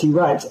 Because he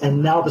writes,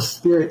 and now the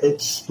Spirit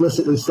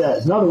explicitly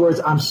says. In other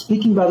words, I'm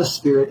speaking by the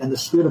Spirit, and the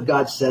Spirit of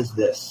God says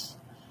this.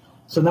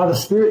 So now the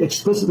Spirit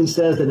explicitly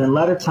says that in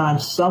latter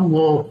times some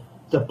will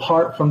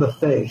depart from the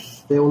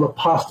faith. They will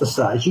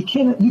apostatize. You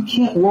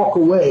can't walk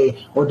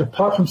away or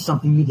depart from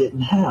something you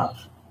didn't have.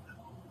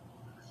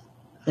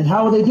 And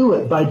how will they do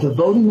it? By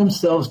devoting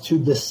themselves to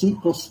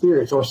deceitful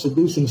spirits or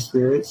seducing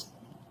spirits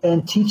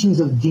and teachings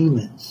of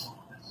demons.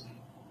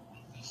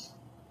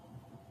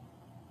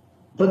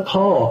 But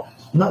Paul,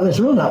 it's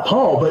really not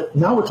Paul, but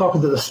now we're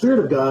talking to the Spirit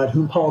of God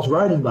whom Paul's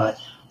writing by.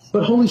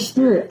 But Holy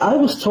Spirit, I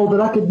was told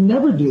that I could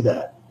never do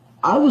that.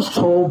 I was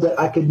told that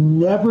I could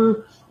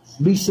never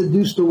be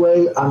seduced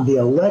away. I'm the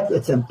elect.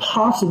 It's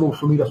impossible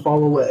for me to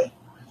fall away.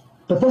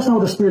 But that's not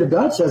what the Spirit of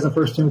God says in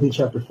 1 Timothy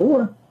chapter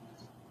 4.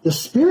 The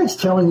Spirit's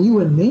telling you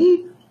and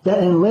me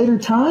that in later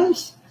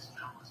times,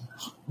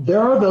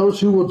 there are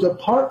those who will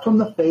depart from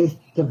the faith,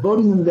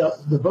 devoting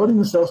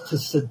themselves to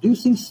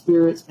seducing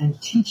spirits and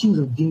teachings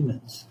of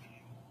demons.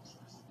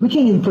 We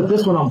can't even put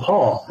this one on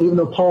Paul, even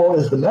though Paul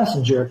is the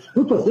messenger.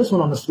 We put this one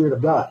on the Spirit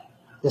of God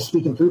that's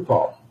speaking through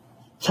Paul,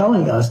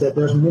 telling us that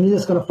there's many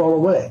that's going to fall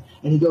away.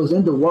 And he goes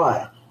into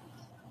why.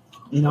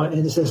 And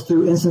it says,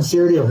 through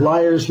insincerity of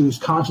liars whose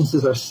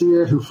consciences are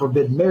seared, who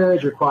forbid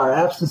marriage, require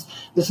abstinence.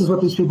 This is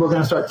what these people are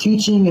going to start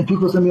teaching, and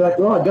people's going to be like,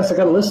 well, I guess I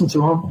got to listen to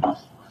them.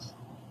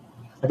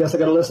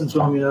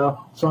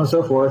 So on and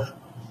so forth.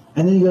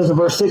 And then he goes in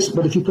verse 6,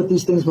 but if you put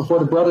these things before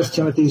the brothers,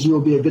 Timothy, you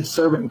will be a good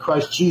servant in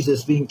Christ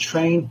Jesus, being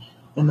trained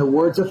in the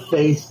words of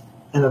faith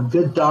and of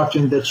good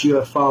doctrine that you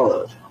have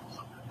followed,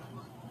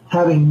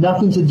 having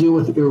nothing to do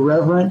with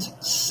irreverent,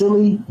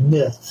 silly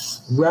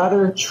myths.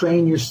 Rather,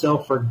 train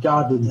yourself for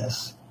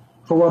godliness.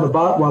 For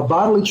while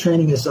bodily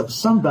training is of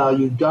some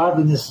value,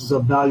 godliness is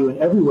of value in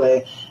every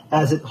way,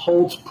 as it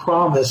holds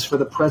promise for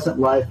the present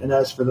life and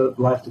as for the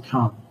life to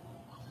come.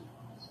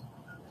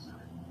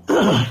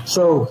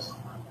 So,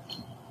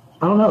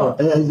 I don't know.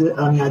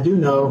 I mean, I do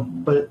know,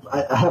 but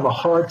I have a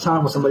hard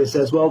time when somebody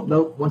says, well,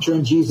 no, once you're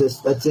in Jesus,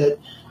 that's it.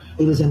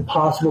 It is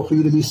impossible for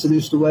you to be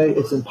seduced away.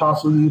 It's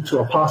impossible for you to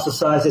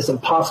apostatize. It's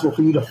impossible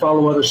for you to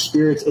follow other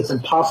spirits. It's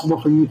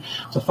impossible for you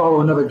to follow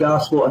another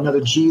gospel,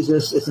 another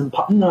Jesus.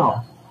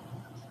 No.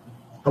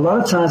 A lot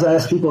of times I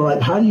ask people,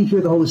 like, how do you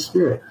hear the Holy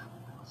Spirit?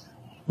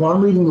 Well,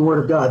 I'm reading the Word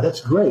of God.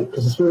 That's great,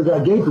 because the Spirit of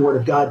God gave the Word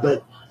of God,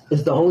 but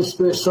is the Holy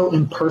Spirit so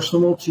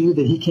impersonal to you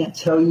that he can't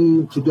tell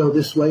you to go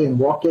this way and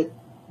walk it,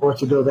 or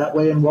to go that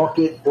way and walk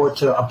it, or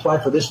to apply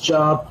for this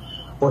job,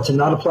 or to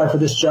not apply for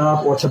this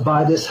job, or to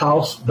buy this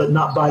house but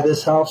not buy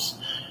this house,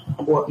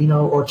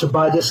 or to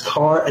buy this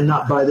car and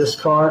not buy this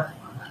car,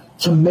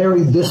 to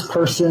marry this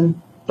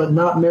person but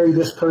not marry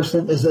this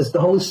person? Is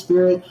the Holy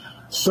Spirit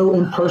so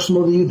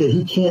impersonal to you that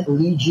he can't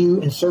lead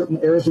you in certain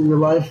areas of your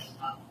life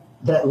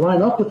that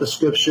line up with the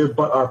Scripture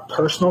but are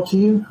personal to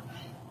you?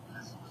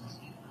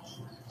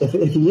 If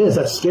he is,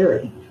 that's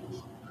scary,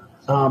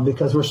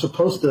 because we're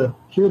supposed to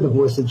hear the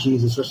voice of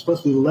Jesus. We're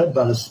supposed to be led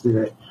by the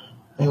Spirit.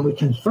 And we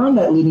confirm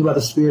that leading by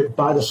the Spirit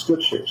by the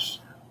Scriptures.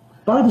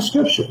 By the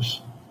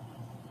Scriptures.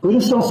 We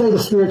just don't say the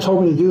Spirit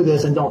told me to do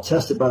this and don't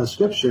test it by the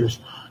Scriptures.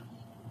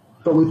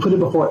 But we put it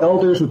before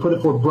elders, we put it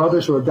before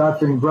brothers who are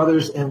God-fearing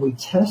brothers, and we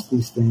test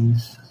these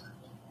things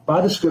by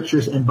the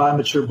Scriptures and by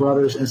mature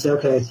brothers and say,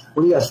 okay,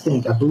 what do you guys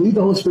think? I believe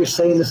the Holy Spirit's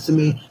saying this to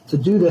me to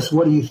do this.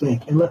 What do you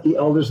think? And let the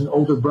elders and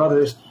older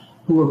brothers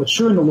who are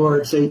mature in the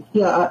Lord say,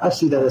 yeah, I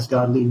see that as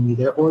God leading me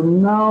there. Or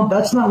no,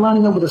 that's not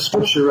lining up with the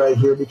Scripture right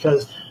here,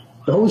 because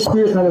the Holy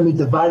Spirit's not going to be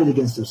divided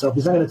against himself.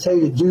 He's not going to tell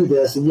you to do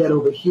this, and yet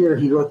over here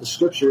he wrote the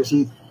Scriptures.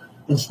 He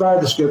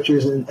inspired the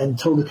Scriptures and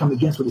totally come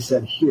against what he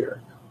said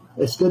here.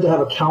 It's good to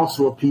have a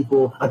council of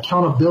people,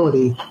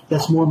 accountability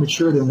that's more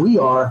mature than we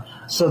are,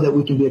 so that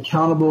we can be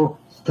accountable,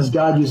 because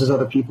God uses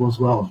other people as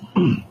well.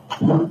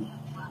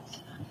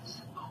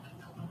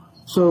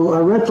 So I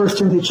read 1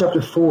 Timothy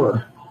chapter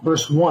 4.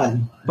 Verse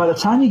 1. By the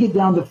time you get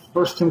down to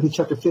 1 Timothy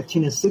chapter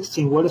 15 and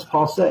 16, what does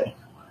Paul say?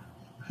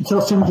 He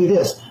tells Timothy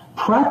this: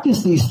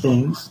 practice these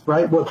things,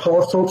 right? What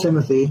Paul told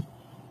Timothy.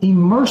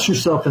 Immerse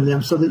yourself in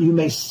them so that you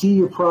may see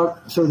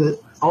so that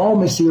all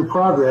may see your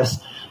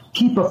progress.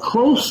 Keep a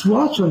close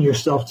watch on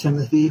yourself,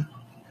 Timothy,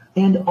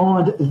 and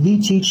on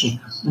the teaching.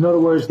 In other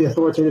words, the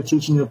authoritative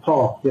teaching of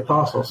Paul, the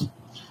apostles.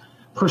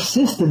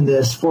 Persist in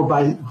this, for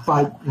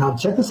now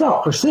check this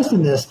out. Persist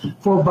in this,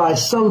 for by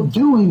so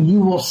doing you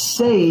will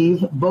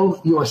save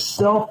both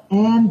yourself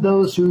and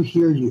those who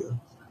hear you.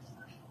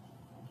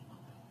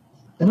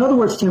 In other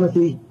words,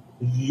 Timothy,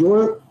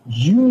 you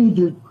need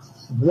to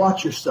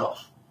watch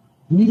yourself.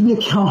 You need to be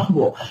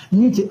accountable. You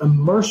need to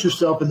immerse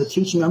yourself in the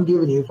teaching I'm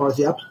giving you as far as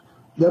the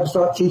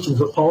apostolic teachings,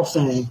 what Paul's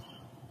saying.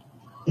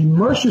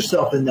 Immerse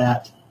yourself in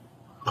that.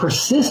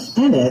 Persist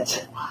in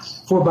it,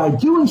 for by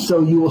doing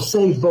so you will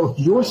save both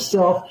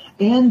yourself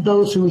and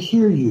those who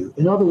hear you.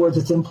 In other words,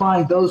 it's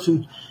implying those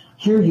who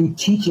hear you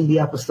teaching the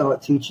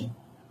apostolic teaching.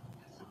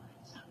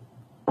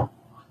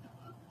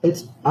 I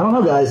don't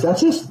know, guys,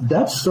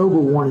 that's sober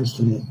warnings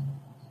to me.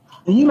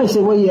 And you may say,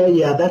 well,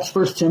 yeah, that's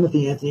 1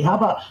 Timothy, Anthony. How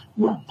about,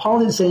 Paul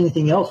didn't say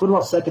anything else. What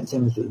about 2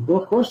 Timothy?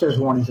 Well, of course there's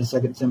warnings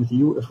in 2 Timothy,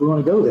 if we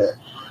want to go there.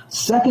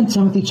 2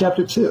 Timothy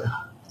chapter 2.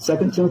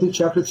 2 Timothy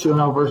chapter 2,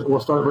 and we'll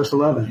start at verse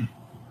 11.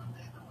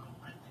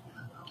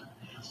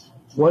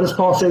 What does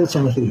Paul say to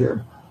Timothy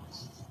here?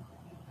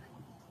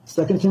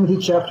 2 Timothy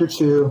chapter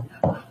 2,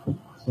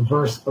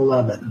 verse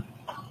 11.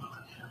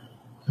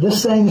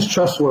 This saying is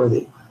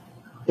trustworthy.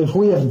 If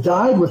we have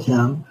died with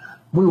him,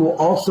 we will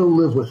also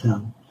live with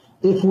him.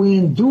 If we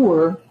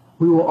endure,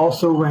 we will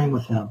also reign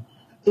with him.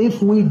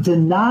 If we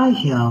deny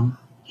him,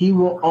 he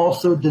will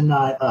also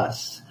deny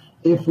us.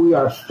 If we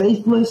are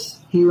faithless,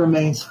 he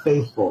remains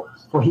faithful,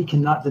 for he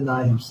cannot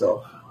deny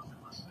himself.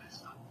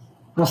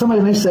 Now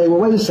somebody may say, well,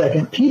 wait a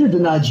second. Peter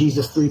denied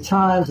Jesus 3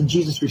 times, and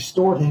Jesus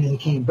restored him, and he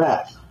came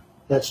back.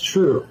 That's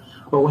true.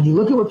 But when you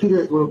look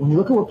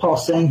at what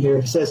Paul's saying here,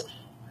 he says,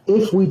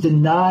 if we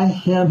deny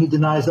him, he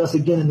denies us.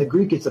 Again, in the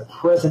Greek, it's a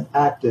present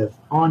active,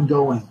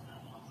 ongoing.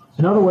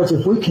 In other words,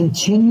 if we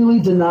continually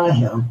deny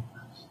him,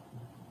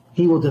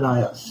 he will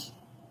deny us.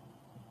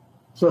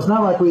 So it's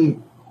not like we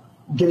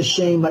get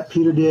ashamed like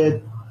Peter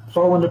did,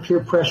 fall under peer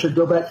pressure,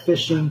 go back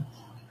fishing.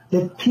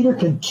 Did Peter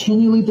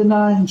continually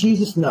deny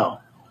Jesus? No.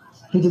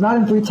 He denied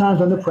him 3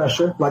 times under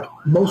pressure, like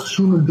most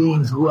human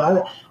beings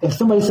would. If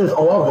somebody says,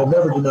 oh, I would have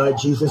never denied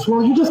Jesus,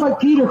 well, you're just like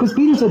Peter, because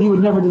Peter said he would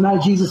never deny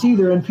Jesus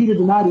either, and Peter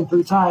denied him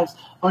 3 times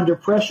under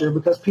pressure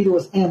because Peter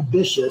was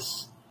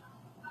ambitious.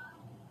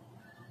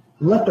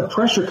 Let the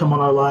pressure come on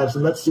our lives,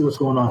 and let's see what's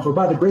going on. For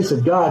by the grace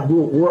of God,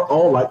 we're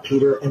all like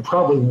Peter, and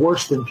probably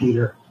worse than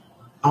Peter,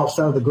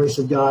 outside of the grace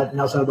of God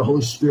and outside of the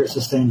Holy Spirit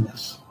sustaining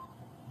us.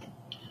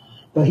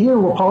 But here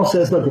where Paul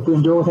says, look, if we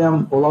endure with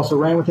him, we'll also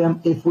reign with him.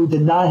 If we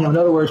deny him, in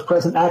other words,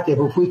 present active,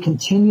 if we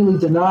continually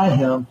deny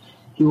him,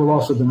 he will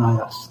also deny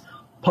us.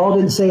 Paul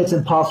didn't say it's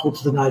impossible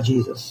to deny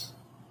Jesus.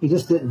 He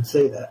just didn't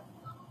say that.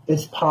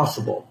 It's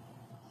possible.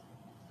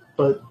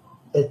 But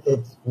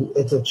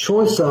it's a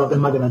choice of,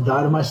 am I going to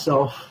die to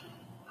myself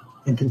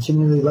and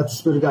continually let the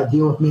Spirit of God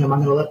deal with me? Am I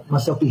going to let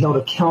myself be held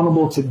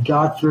accountable to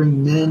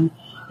God-fearing men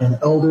and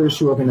elders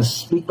who are going to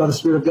speak by the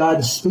Spirit of God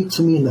and speak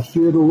to me in the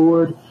fear of the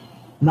Lord?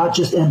 Not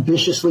just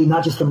ambitiously,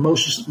 not just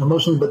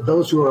emotionally, but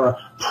those who are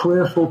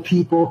prayerful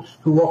people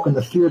who walk in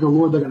the fear of the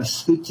Lord, they're going to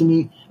speak to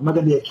me. Am I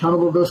going to be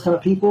accountable to those kind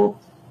of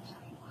people?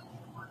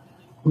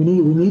 We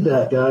need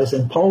that, guys.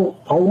 And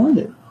Paul warned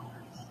it.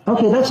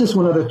 Okay, that's just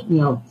one other,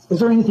 is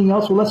there anything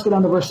else? Well, let's go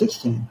down to verse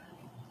 16.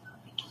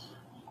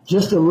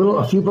 Just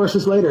a few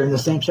verses later in the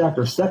same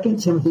chapter, 2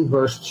 Timothy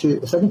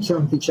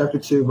chapter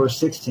 2, verse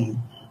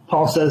 16.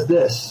 Paul says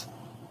this.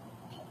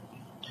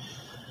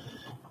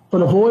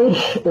 But avoid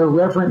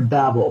irreverent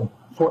babble,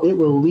 for it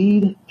will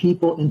lead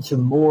people into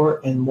more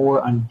and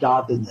more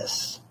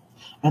ungodliness,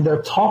 and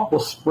their talk will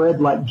spread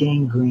like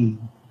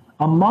gangrene.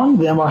 Among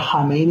them are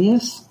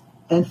Hymenaeus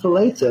and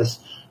Philetus,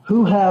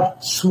 who have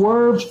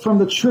swerved from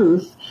the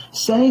truth,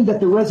 saying that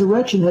the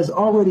resurrection has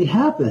already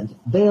happened.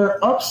 They are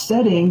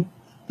upsetting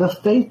the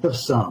faith of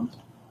some.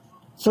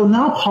 So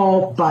now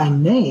Paul, by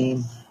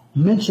name,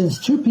 mentions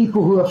 2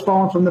 people who have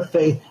fallen from the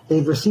faith.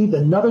 They've received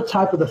another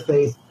type of the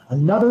faith,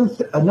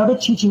 another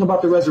teaching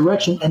about the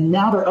resurrection, and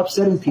now they're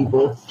upsetting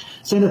people,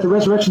 saying that the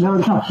resurrection has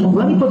already come.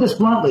 Let me put this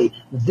bluntly.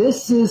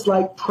 This is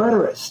like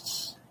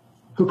preterists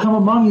who come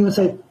among you and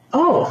say,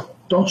 oh,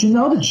 don't you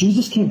know that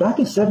Jesus came back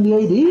in 70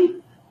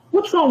 AD?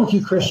 What's wrong with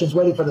you Christians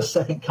waiting for the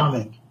second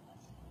coming?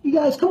 You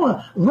guys, come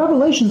on.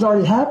 Revelation's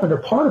already happened, or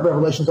part of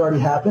Revelation's already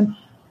happened.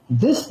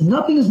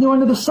 Nothing is new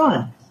under the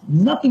sun.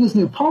 Nothing is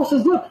new. Paul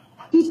says, look,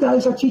 these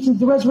guys are teaching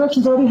the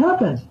resurrection's already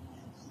happened.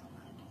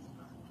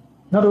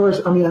 In other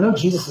words, I know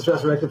Jesus is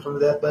resurrected from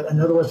death, but in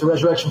other words, the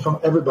resurrection from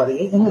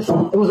everybody. And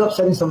it was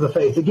upsetting some of the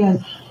faith.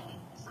 Again,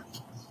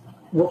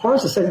 as far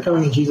as the second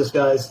coming of Jesus,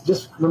 guys,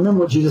 just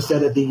remember what Jesus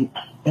said at the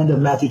end of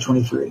Matthew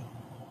 23.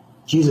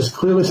 Jesus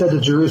clearly said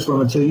to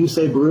Jerusalem, until you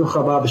say, Baruch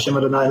haba b'shem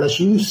Adonai, unless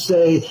you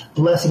say,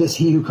 blessed is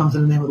he who comes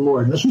in the name of the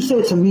Lord, unless you say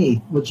it to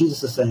me, what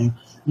Jesus is saying,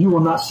 you will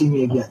not see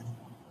me again.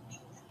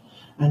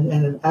 And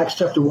in Acts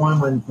chapter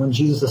 1, when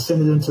Jesus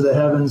ascended into the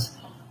heavens,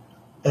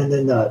 and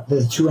then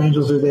the 2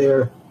 angels are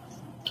there,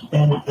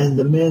 and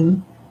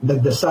the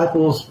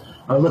disciples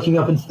are looking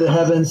up into the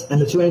heavens, and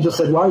the 2 angels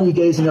said, why are you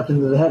gazing up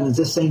into the heavens?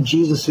 This same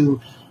Jesus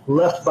who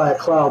left by a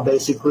cloud,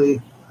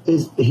 basically,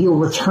 he'll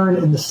return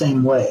in the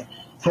same way.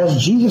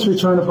 Has Jesus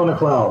returned upon a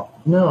cloud?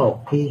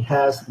 No, he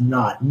has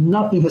not.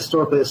 Nothing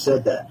historically has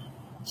said that.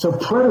 So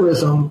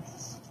preterism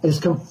is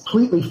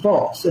completely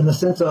false in the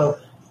sense of,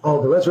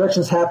 the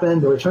resurrection's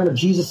happened, the return of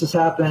Jesus has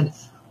happened.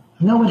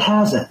 No, it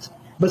hasn't.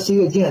 But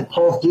see, again,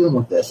 Paul's dealing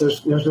with this.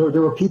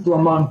 There were people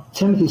among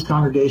Timothy's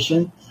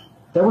congregation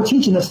that were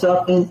teaching this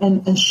stuff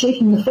and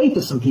shaking the faith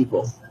of some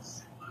people.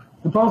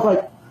 And Paul's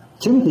like,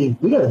 Timothy,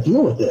 we got to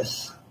deal with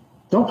this.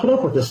 Don't put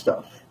up with this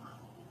stuff.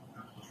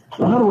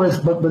 In other words,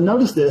 but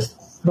notice this.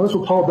 Notice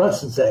what Paul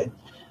doesn't say.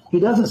 He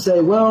doesn't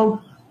say,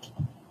 well,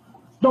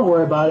 don't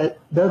worry about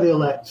it. They're the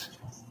elect.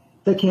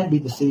 They can't be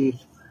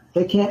deceived.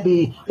 They can't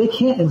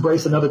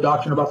embrace another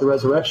doctrine about the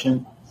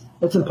resurrection.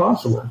 It's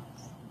impossible.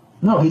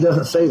 No, he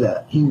doesn't say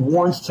that. He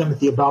warns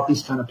Timothy about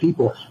these kind of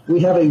people.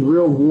 We have a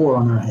real war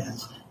on our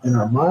hands, in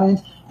our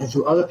mind, and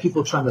through other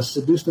people trying to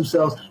seduce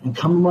themselves and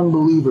come among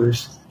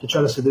believers to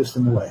try to seduce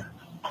them away.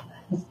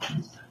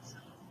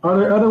 Are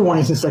there other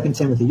warnings in 2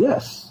 Timothy?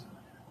 Yes.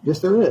 Yes,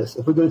 there is.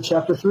 If we go to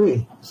chapter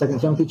 3, 2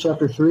 Timothy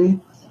chapter 3,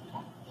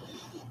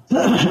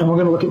 and we're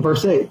going to look at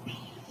verse 8.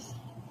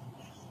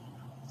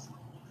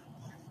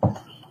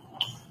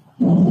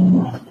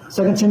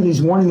 2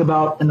 Timothy's warning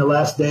about in the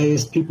last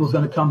days, people's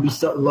going to come be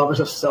lovers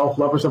of self,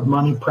 lovers of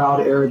money,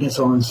 proud, arrogant,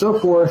 so on and so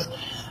forth,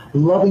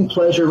 loving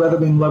pleasure rather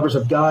than lovers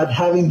of God,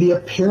 having the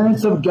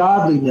appearance of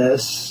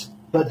godliness,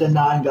 but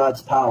denying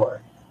God's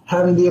power.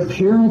 Having the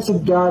appearance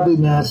of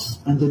godliness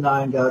and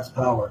denying God's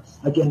power.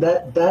 Again,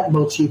 that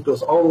motif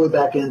goes all the way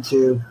back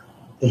into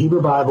the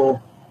Hebrew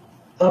Bible,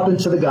 up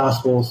into the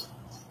Gospels,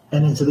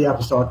 and into the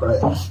apostolic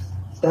writings.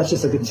 That's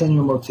just a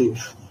continual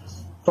motif.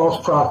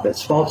 False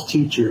prophets, false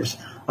teachers.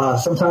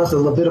 Sometimes the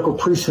Levitical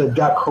priesthood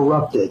got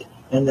corrupted,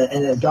 and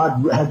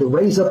God had to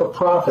raise up a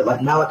prophet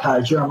like Malachi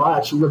or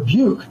Jeremiah to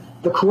rebuke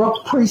the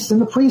corrupt priests in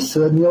the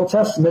priesthood in the Old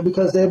Testament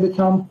because they had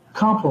become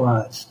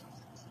compromised.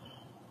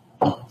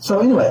 So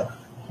anyway,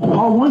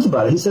 Paul warns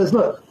about it. He says,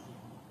 look,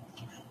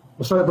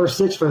 we'll start at verse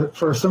 6.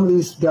 For some of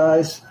these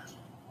guys,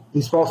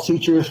 these false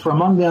teachers, for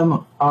among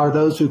them are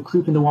those who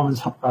creep into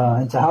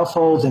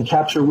households and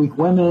capture weak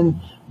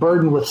women,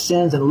 burdened with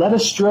sins and led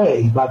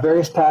astray by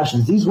various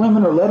passions. These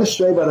women are led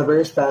astray by the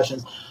various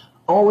passions,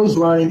 always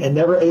learning and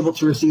never able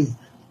to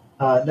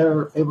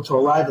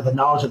arrive at the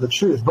knowledge of the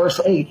truth. Verse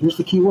 8, here's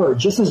the key word,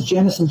 just as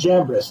Jannes and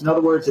Jambres. In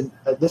other words,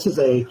 this is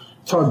a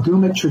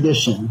Targumic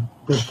tradition,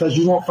 because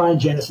you won't find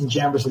Jannes and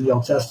Jambres in the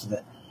Old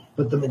Testament.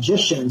 But the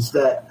magicians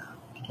that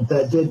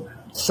did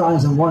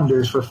signs and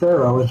wonders for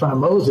Pharaoh in front of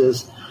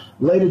Moses,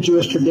 later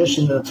Jewish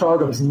tradition, the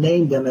Targums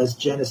named them as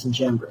Jannes and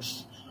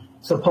Jambres.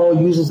 So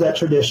Paul uses that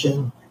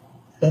tradition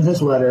in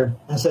his letter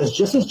and says,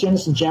 just as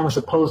Jannes and Jambres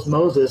opposed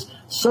Moses,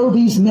 so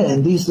these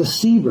men, these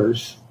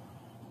deceivers,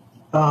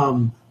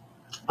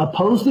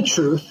 oppose the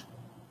truth,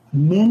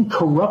 men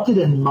corrupted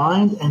in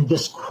mind and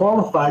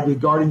disqualified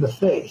regarding the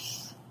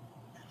faith.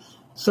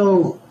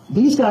 So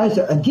these guys,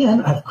 again,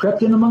 have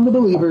crept in among the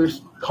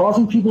believers,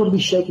 causing people to be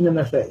shaken in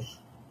their faith.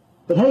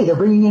 But hey, they're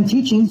bringing in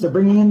teachings, they're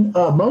bringing in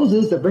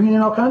Moses, they're bringing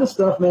in all kinds of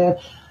stuff, man.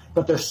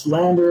 But they're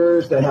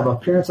slanderers, they have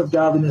appearance of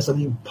godliness. I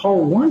mean,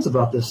 Paul warns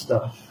about this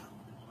stuff.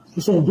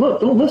 He's saying,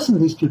 look, don't listen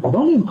to these people.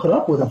 Don't even put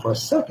up with them for a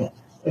second.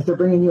 If they're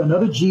bringing you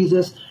another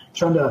Jesus,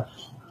 trying to,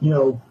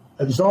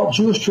 exalt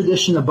Jewish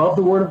tradition above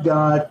the Word of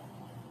God,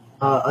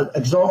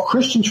 exalt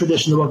Christian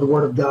tradition above the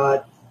Word of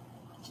God,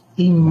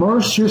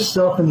 immerse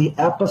yourself in the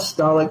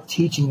apostolic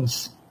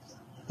teachings,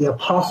 the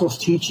apostles'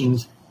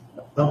 teachings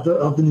of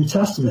the New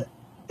Testament,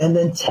 and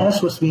then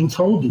test what's being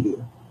told to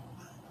you.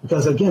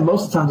 Because, again,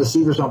 most of the time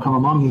deceivers don't come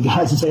among you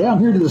guys and say, hey, I'm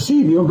here to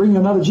deceive you and bring you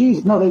another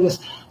Jesus. No, they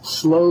just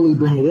slowly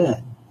bring it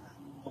in.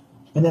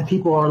 And then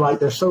people are like,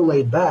 they're so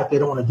laid back, they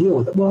don't want to deal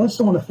with it. Well, I just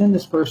don't want to offend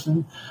this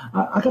person.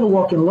 I got to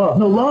walk in love.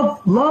 No,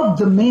 love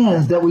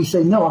demands that we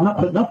say, no, I'm not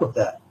putting up with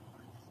that.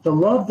 The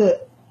love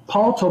that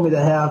Paul told me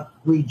to have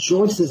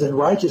rejoices in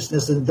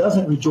righteousness and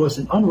doesn't rejoice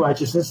in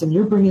unrighteousness, and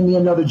you're bringing me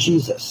another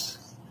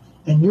Jesus.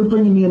 And you're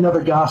bringing me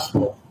another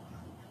gospel.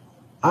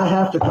 I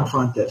have to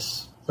confront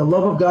this. The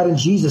love of God in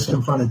Jesus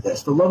confronted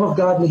this. The love of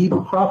God in the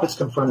Hebrew prophets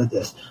confronted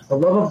this. The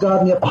love of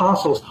God in the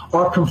apostles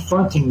are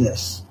confronting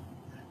this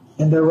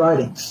in their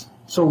writings.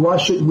 So why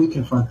shouldn't we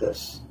confront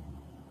this?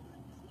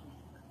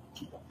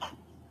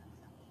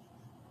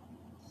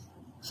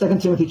 2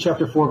 Timothy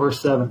chapter 4, verse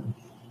 7.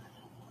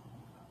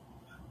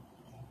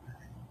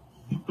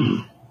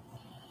 I'm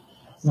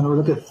going to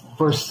look at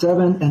verse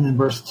 7 and then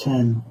verse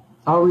 10.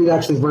 I'll read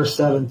actually verse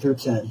 7 through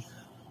 10.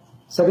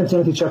 2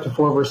 Timothy chapter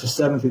 4, verses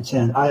 7 through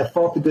 10. I have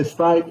fought the good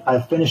fight. I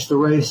have finished the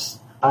race.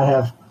 I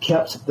have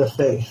kept the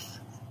faith.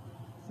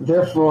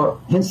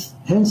 Therefore,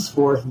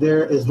 henceforth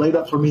there is laid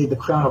up for me the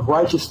crown of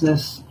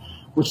righteousness,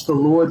 which the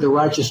Lord, the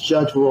righteous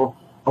judge, will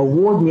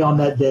award me on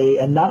that day,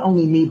 and not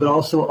only me, but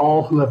also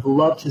all who have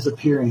loved his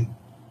appearing.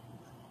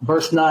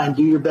 Verse 9,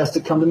 do your best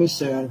to come to me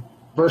soon.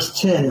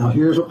 Verse 10, now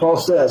here's what Paul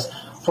says.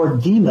 For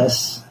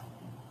Demas,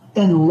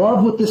 in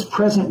love with this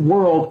present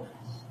world,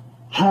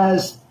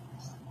 it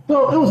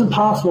was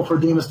impossible for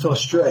Demas to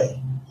astray.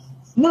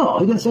 No,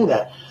 he didn't say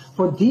that.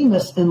 For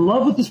Demas, in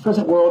love with this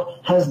present world,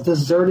 has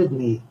deserted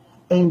me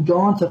and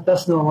gone to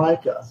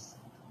Thessalonica.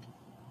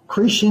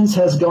 Crescens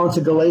has gone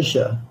to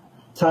Galatia.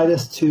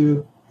 Titus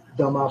to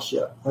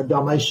Dalmatia.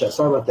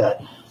 Sorry about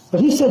that.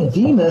 But he said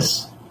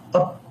Demas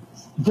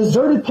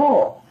deserted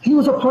Paul. He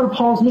was a part of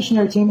Paul's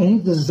missionary team, and he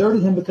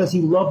deserted him because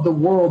he loved the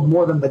world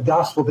more than the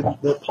gospel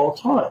that Paul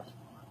taught.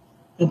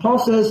 And Paul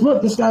says,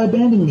 look, this guy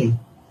abandoned me.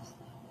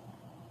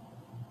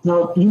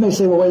 Now, you may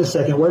say, well, wait a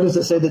second. Where does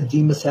it say that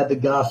Demas had the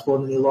gospel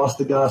and then he lost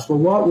the gospel?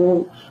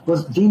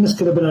 Demas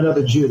could have been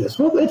another Judas.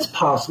 Well, it's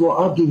possible.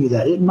 I'll give you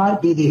that. It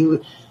might be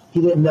that he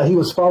didn't know. He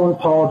was following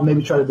Paul to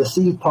maybe try to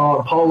deceive Paul,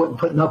 and Paul wasn't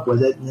putting up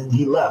with it, and then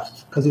he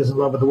left because he was in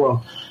love with the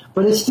world.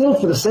 But it's still,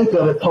 for the sake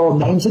of it, Paul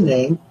names a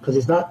name because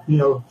he's not,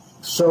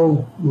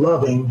 so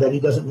loving that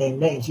he doesn't name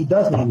names. He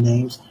does name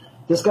names.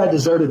 This guy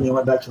deserted me and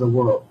went back to the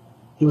world.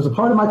 He was a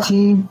part of my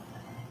team,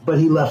 but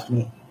he left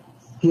me.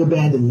 He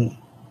abandoned me.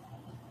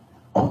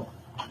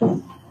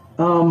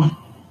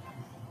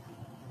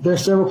 There are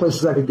several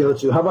places I could go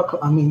to.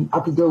 I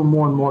could go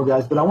more and more,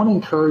 guys, but I want to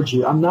encourage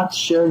you. I'm not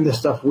sharing this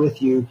stuff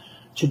with you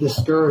to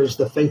discourage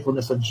the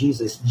faithfulness of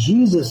Jesus.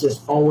 Jesus is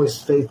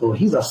always faithful.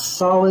 He's a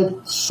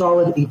solid,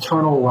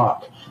 eternal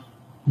rock.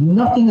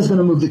 Nothing is going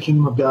to move the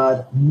kingdom of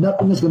God.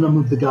 Nothing is going to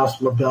move the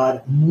gospel of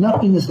God.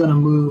 Nothing is going to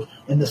move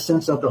in the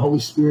sense of the Holy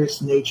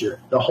Spirit's nature.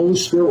 The Holy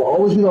Spirit will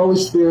always be the Holy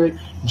Spirit.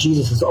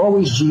 Jesus is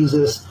always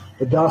Jesus.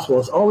 The gospel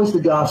is always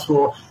the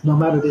gospel. No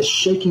matter this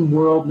shaking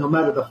world, no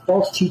matter the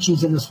false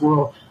teachings in this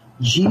world,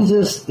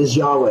 Jesus is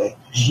Yahweh.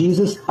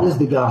 Jesus is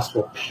the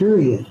gospel,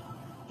 period.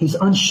 He's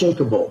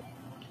unshakable.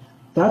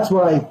 That's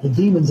why the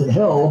demons in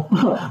hell,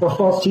 or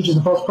false teachers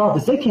and false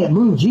prophets, they can't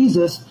move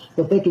Jesus,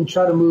 but they can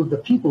try to move the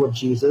people of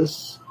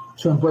Jesus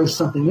to embrace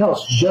something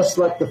else, just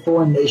like the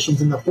foreign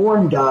nations and the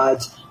foreign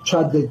gods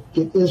tried to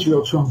get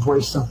Israel to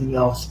embrace something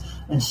else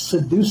and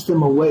seduce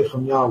them away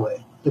from Yahweh,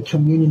 the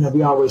communion of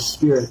Yahweh's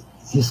Spirit,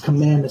 His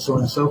commandments, so on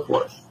and so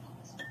forth.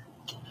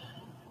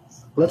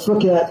 Let's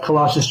look at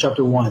Colossians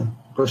chapter 1,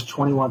 verse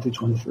 21 through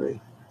 23.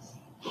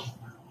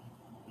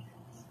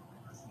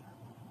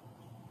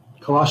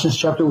 Colossians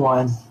chapter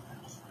 1,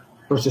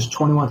 verses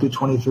 21 through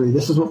 23.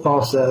 This is what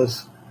Paul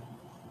says.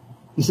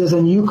 He says,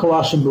 and you,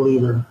 Colossian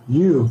believer,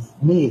 you,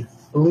 me,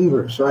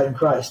 believers, right, in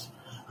Christ,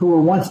 who were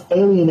once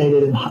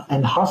alienated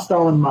and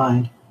hostile in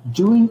mind,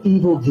 doing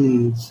evil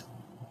deeds,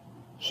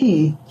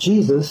 he,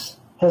 Jesus,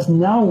 has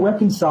now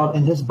reconciled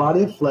in his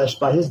body of flesh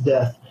by his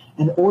death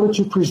in order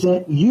to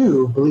present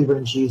you, believer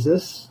in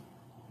Jesus,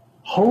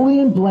 holy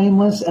and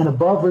blameless and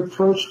above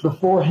reproach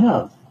before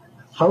him.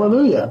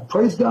 Hallelujah.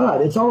 Praise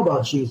God. It's all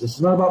about Jesus.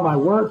 It's not about my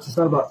works. It's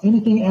not about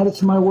anything added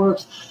to my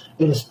works.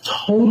 It is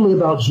totally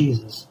about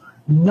Jesus.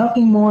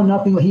 Nothing more,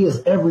 nothing. He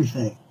is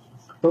everything.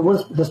 But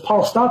does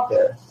Paul stop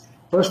there?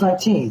 Verse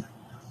 19.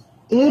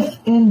 If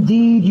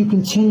indeed you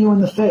continue in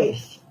the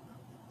faith,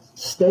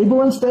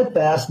 stable and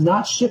steadfast,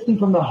 not shifting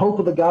from the hope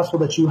of the gospel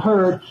that you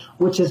heard,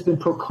 which has been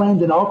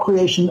proclaimed in all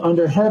creation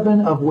under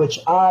heaven, of which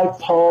I,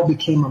 Paul,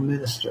 became a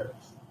minister.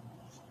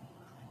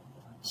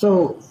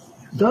 So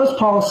does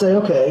Paul say,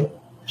 okay,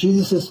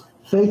 Jesus is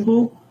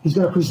faithful. He's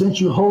going to present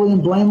you holy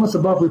and blameless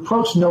above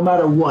reproach no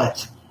matter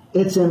what.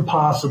 It's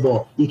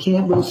impossible. You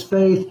can't lose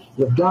faith.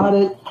 You've got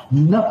it.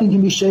 Nothing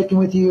can be shaken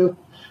with you.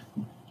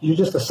 You're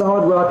just a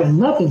solid rock and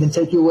nothing can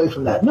take you away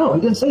from that. No, he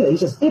didn't say that. He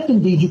says, if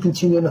indeed you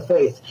continue in the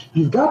faith,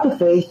 you've got the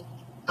faith,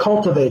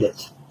 cultivate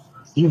it.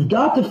 You've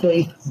got the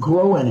faith,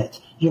 grow in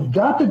it. You've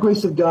got the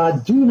grace of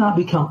God. Do not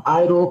become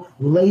idle,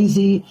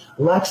 lazy,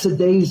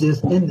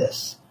 lackadaisical in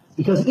this.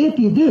 Because if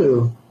you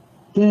do,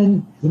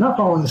 then you're not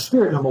following the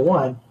Spirit, number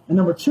one. And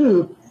number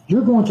two,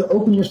 you're going to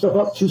open yourself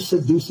up to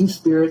seducing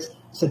spirits,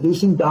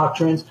 seducing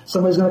doctrines.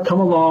 Somebody's going to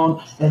come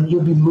along and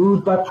you'll be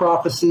moved by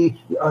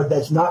prophecy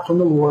that's not from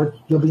the Lord.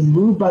 You'll be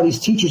moved by these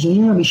teachers and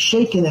you're going to be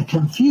shaken and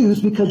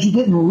confused because you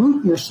didn't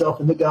root yourself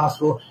in the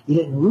gospel. You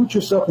didn't root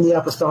yourself in the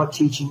apostolic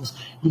teachings.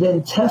 You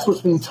didn't test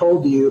what's being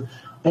told to you,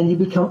 and you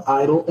become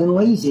idle and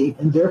lazy,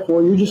 and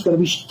therefore you're just going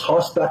to be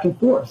tossed back and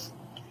forth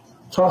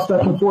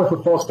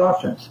with false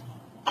doctrines.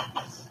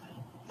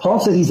 Paul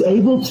said he's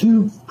able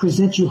to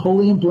present you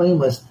holy and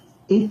blameless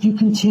if you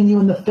continue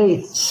in the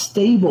faith,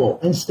 stable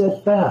and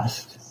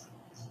steadfast.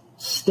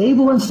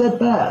 Stable and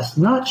steadfast,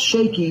 not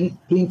shaky,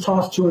 being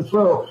tossed to and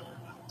fro.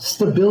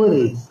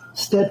 Stability,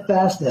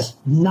 steadfastness,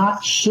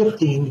 not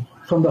shifting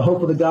from the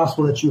hope of the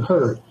gospel that you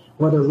heard.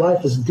 Whether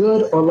life is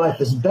good or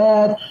life is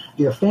bad,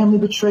 your family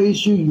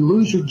betrays you, you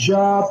lose your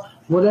job,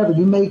 whatever.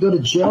 You may go to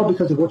jail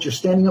because of what you're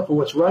standing up for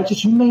what's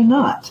righteous. You may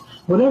not.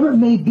 Whatever it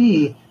may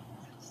be,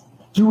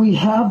 do we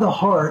have the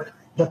heart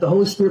that the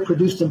Holy Spirit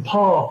produced in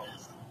Paul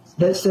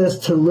that says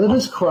to live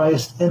as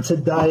Christ and to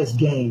die as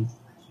gain?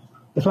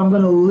 If I'm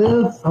going to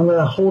live, I'm going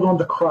to hold on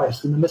to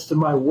Christ in the midst of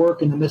my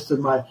work, in the midst of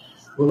my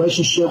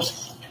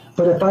relationships.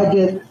 But if I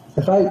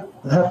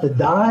have to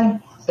die,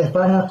 if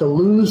I have to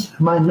lose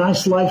my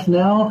nice life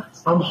now,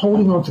 I'm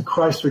holding on to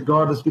Christ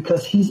regardless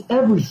because He's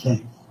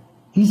everything.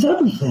 He's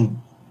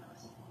everything.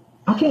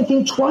 I can't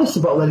think twice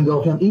about letting go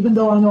of Him. Even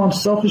though I know I'm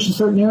selfish in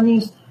certain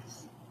areas,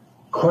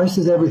 Christ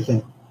is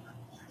everything.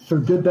 For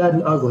good, bad,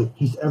 and ugly,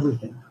 He's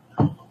everything.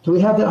 Do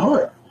we have that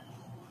heart?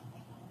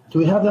 Do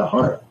we have that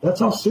heart? That's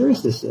how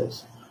serious this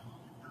is.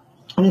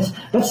 And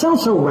that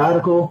sounds so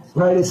radical,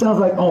 right? It sounds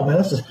like, oh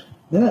man,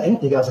 Man, that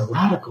Anthony guy's a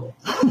radical.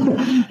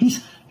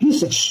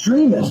 he's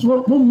extremist.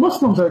 Well,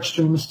 Muslims are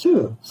extremists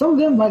too. Some of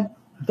them like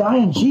die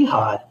in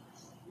jihad.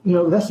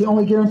 That's the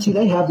only guarantee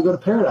they have to go to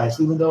paradise,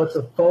 even though it's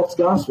a false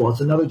gospel.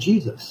 It's another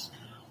Jesus.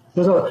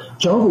 Jehovah's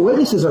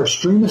Witnesses are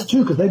extremists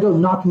too, because they go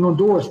knocking on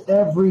doors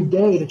every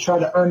day to try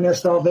to earn their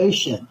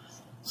salvation.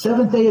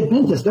 Seventh-day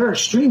Adventists, they're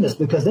extremists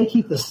because they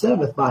keep the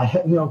Sabbath by,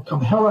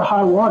 come hell or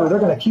high water. They're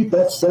going to keep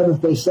that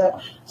seventh-day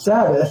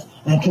Sabbath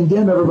and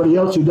condemn everybody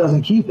else who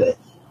doesn't keep it.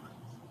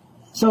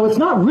 So it's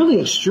not really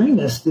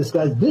extremist, this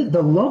guy.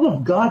 The love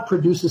of God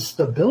produces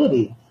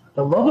stability.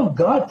 The love of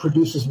God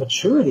produces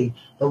maturity.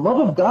 The love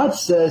of God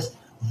says,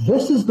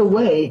 this is the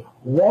way,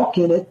 walk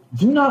in it.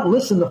 Do not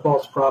listen to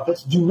false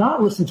prophets. Do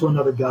not listen to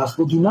another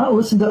gospel. Do not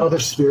listen to other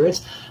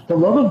spirits. The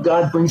love of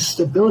God brings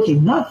stability,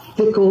 not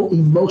fickle,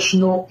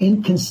 emotional,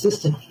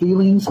 inconsistent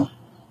feelings,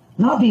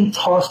 not being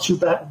tossed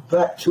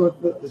back to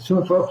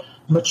and fro.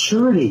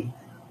 Maturity,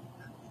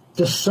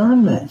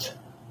 discernment,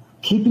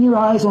 keeping your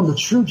eyes on the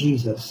true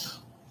Jesus,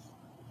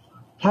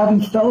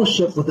 having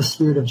fellowship with the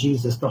Spirit of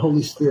Jesus, the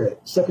Holy Spirit.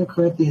 2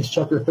 Corinthians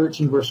chapter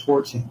 13, verse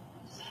 14.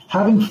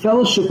 Having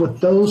fellowship with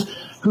those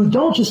who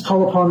don't just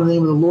call upon the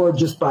name of the Lord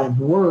just by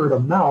word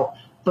of mouth,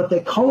 but they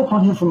call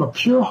upon him from a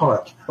pure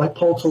heart, like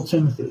Paul told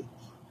Timothy.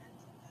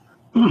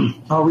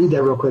 I'll read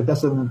that real quick.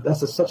 That's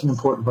such an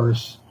important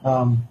verse.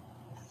 I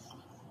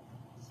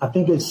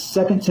think it's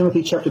 2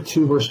 Timothy chapter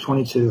 2, verse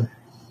 22.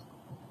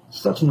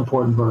 Such an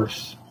important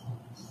verse.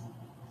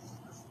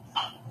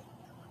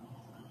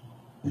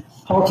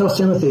 Paul tells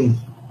Timothy,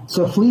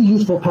 so flee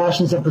youthful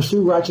passions and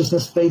pursue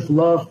righteousness, faith,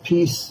 love,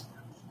 peace,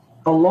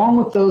 along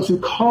with those who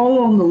call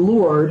on the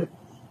Lord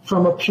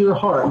from a pure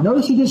heart.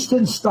 Notice he just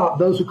didn't stop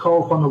those who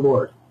call upon the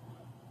Lord.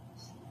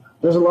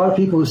 There's a lot of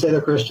people who say they're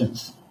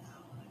Christians.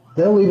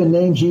 They'll even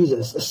name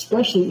Jesus,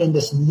 especially in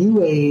this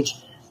new age,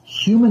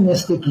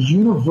 humanistic,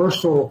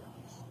 universal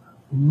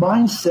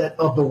mindset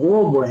of the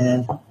world we're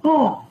in.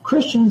 Oh,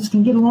 Christians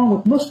can get along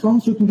with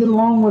Muslims, who can get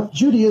along with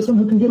Judaism,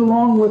 who can get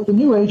along with the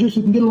New Agers,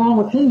 who can get along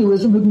with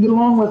Hinduism, who can get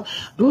along with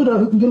Buddha,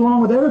 who can get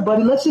along with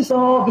everybody. Let's just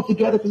all get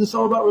together because it's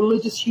all about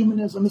religious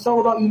humanism. It's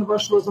all about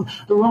universalism.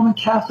 The Roman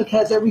Catholic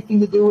has everything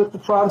to do with the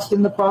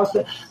Protestant.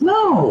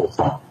 No.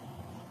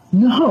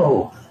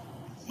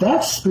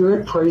 That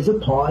spirit preys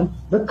upon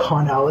the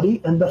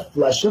carnality and the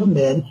flesh of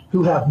men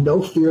who have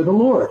no fear of the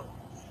Lord.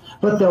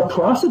 But they'll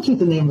prostitute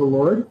the name of the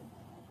Lord.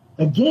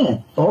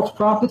 Again, false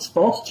prophets,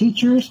 false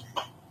teachers,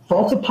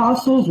 false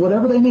apostles,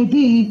 whatever they may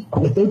be,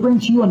 if they bring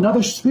to you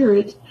another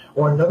spirit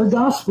or another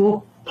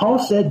gospel, Paul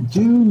said,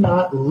 do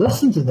not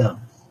listen to them.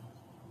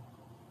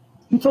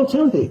 He told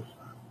Timothy,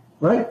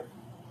 right?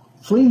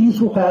 Flee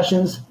youthful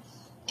passions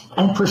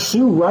and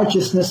pursue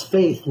righteousness,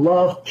 faith,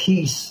 love,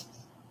 peace,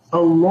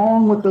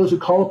 along with those who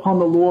call upon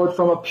the Lord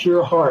from a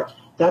pure heart.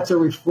 That's a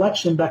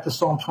reflection back to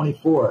Psalm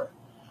 24.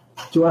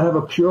 Do I have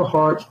a pure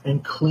heart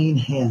and clean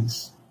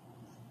hands?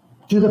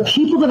 Do the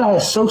people that I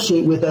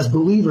associate with as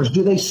believers,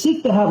 do they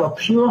seek to have a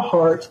pure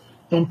heart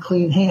and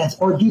clean hands?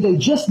 Or do they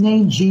just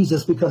name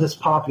Jesus because it's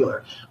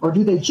popular? Or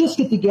do they just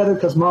get together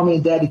because mommy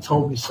and daddy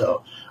told me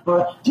so?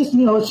 Or just,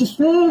 it's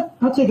just,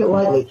 I'll take it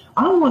lightly.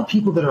 I want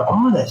people that are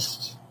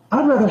honest.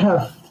 I'd rather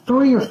have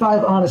 3 or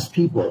 5 honest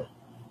people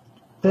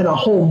than a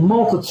whole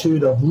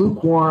multitude of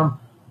lukewarm,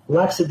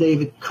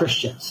 lackadaisical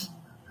Christians.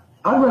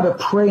 I'd rather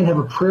pray and have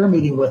a prayer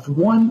meeting with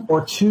 1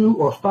 or 2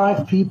 or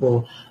 5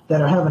 people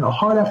that are having a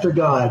heart after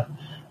God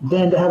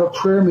than to have a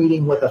prayer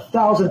meeting with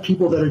 1,000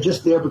 people that are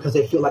just there because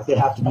they feel like they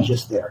have to be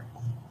just there.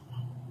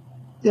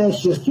 Yeah,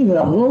 it's just,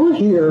 well, we're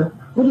here.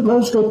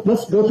 Let's go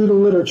through the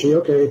liturgy.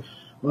 Okay.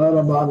 Blah,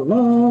 blah, blah,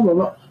 blah, blah,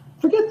 blah.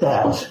 Forget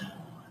that.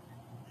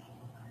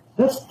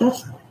 I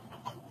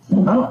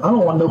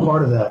don't want no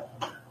part of that.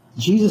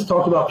 Jesus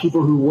talked about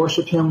people who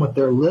worship him with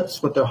their lips,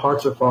 but their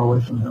hearts are far away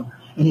from him.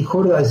 And he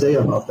quoted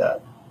Isaiah about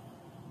that.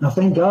 Now,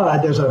 thank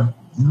God there's a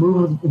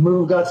move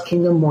of God's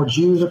kingdom. More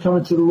Jews are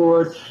coming to the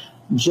Lord.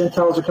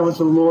 Gentiles are coming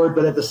to the Lord.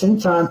 But at the same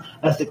time,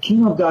 as the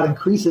kingdom of God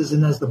increases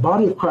and as the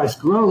body of Christ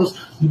grows,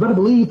 you better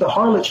believe the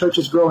harlot church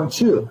is growing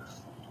too.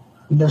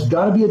 And there's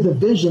got to be a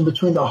division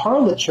between the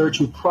harlot church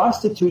who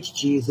prostitutes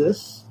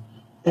Jesus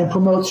and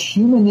promotes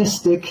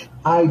humanistic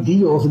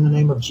ideals in the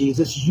name of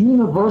Jesus,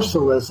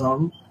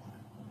 universalism,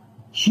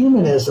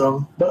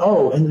 humanism, but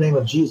in the name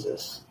of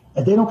Jesus.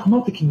 And they don't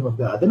promote the kingdom of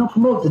God. They don't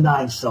promote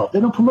denying self. They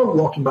don't promote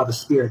walking by the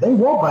Spirit. They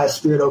walk by a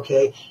Spirit,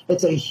 okay.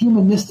 It's a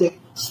humanistic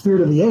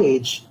spirit of the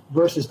age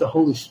versus the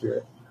Holy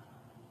Spirit.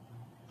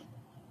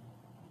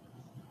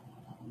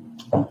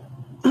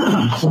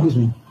 Excuse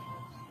me.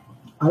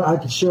 I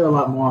could share a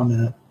lot more on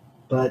that,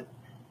 but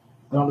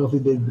I don't know if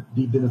it'd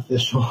be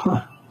beneficial.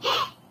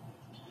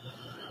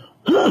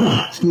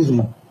 Excuse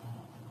me.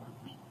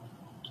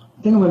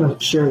 I think I'm going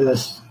to share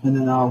this, and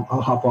then I'll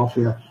hop off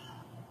here.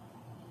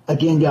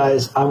 Again,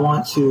 guys,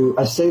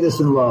 I say this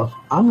in love.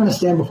 I'm going to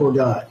stand before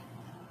God,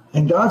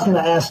 and God's going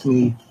to ask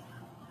me,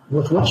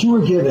 with what you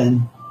were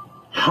given,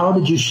 how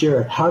did you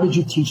share it? How did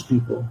you teach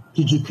people?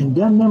 Did you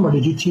condemn them, or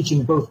did you teach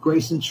in both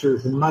grace and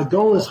truth? And my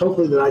goal is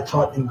hopefully that I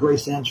taught in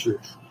grace and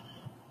truth.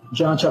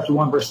 John chapter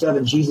 1, verse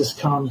 7, Jesus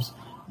comes.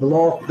 The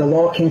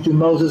law came through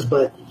Moses,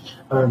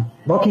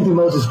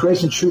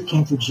 grace and truth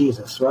came through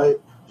Jesus, right?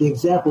 The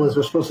example is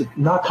we're supposed to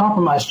not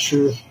compromise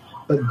truth,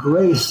 but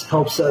grace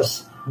helps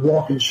us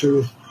walk in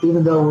truth,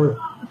 even though we're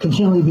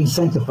continually being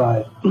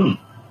sanctified. And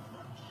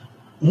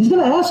he's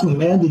going to ask me,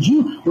 man,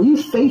 were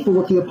you faithful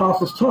with the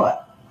apostles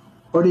taught?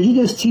 Or did you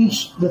just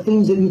teach the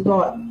things that you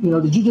thought,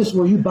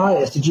 were you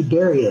biased? Did you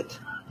bury it?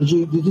 Did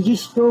you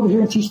just go over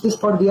here and teach this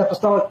part of the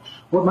apostolic,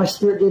 what my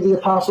Spirit gave the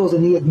apostles,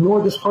 and you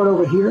ignored this part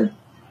over here?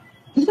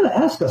 He's going to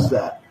ask us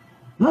that.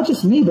 Not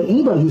just me, but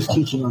anybody who's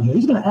teaching on here.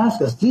 He's going to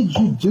ask us, did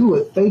you do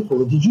it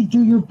faithfully? Did you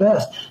do your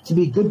best to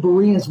be good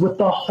Bereans with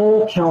the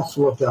whole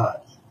counsel of God?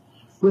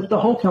 With the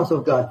whole counsel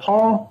of God.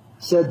 Paul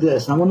said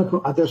this, and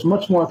there's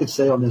much more I could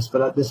say on this,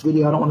 but this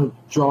video, I don't want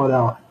to draw it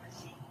out.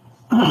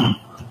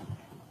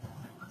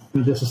 Give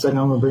me just a second,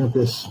 I'm going to bring up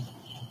this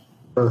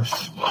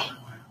verse.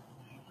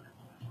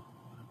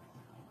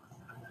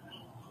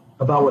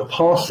 About what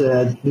Paul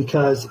said,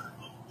 because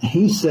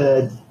he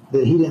said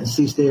that he didn't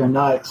cease day or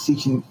night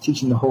teaching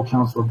the whole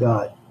counsel of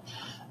God.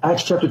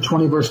 Acts chapter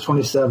 20, verse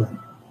 27.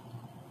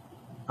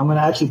 I'm going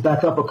to actually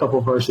back up a couple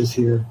verses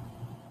here.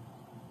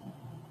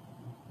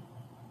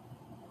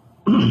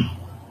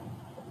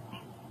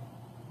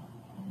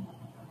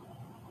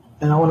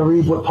 And I want to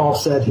read what Paul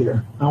said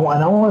here. And I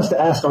want us to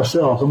ask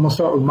ourselves. I'm going to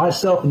start with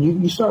myself, and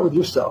you start with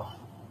yourself.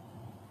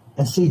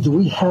 And see, do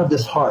we have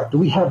this heart? Do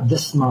we have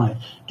this mind?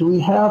 Do we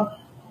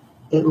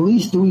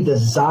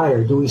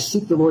desire? Do we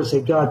seek the Lord and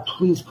say, God,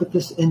 please put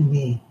this in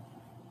me?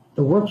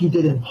 The work you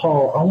did in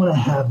Paul, I want to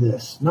have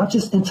this. Not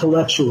just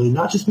intellectually,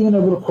 not just being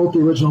able to quote the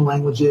original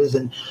languages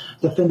and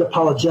defend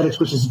apologetics,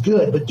 which is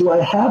good, but do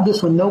I have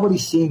this when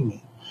nobody's seeing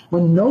me?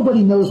 When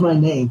nobody knows my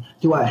name,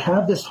 do I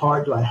have this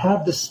heart? Do I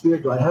have this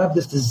spirit? Do I have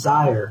this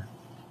desire?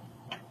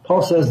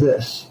 Paul says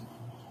this,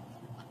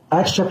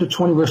 Acts chapter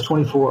 20, verse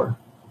 24.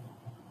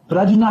 But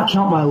I do not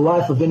count my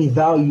life of any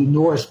value,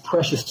 nor as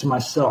precious to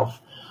myself,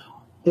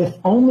 if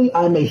only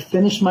I may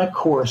finish my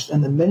course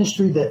and the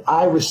ministry that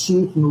I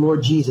received from the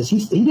Lord Jesus.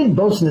 He didn't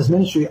boast in his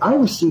ministry. I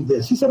received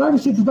this. He said, I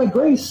received it by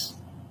grace.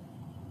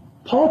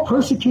 Paul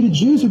persecuted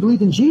Jews who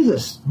believed in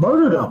Jesus,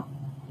 murdered them,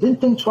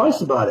 didn't think twice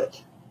about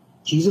it.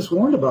 Jesus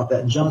warned about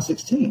that in John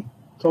 16.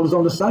 Told his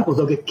own disciples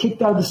they'll get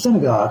kicked out of the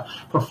synagogue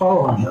for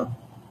following him,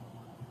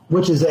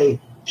 which is a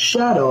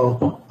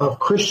shadow of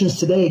Christians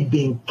today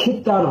being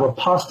kicked out of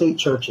apostate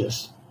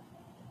churches.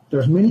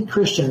 There's many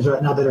Christians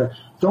right now that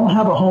don't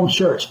have a home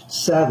church,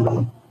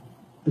 sadly,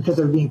 because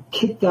they're being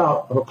kicked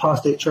out of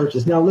apostate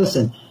churches. Now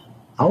listen,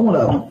 I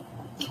want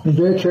to be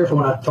very careful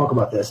when I talk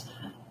about this.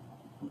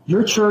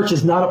 Your church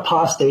is not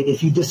apostate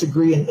if you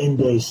disagree in end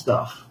day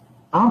stuff.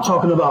 I'm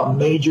talking about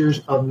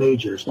majors of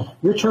majors.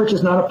 Your church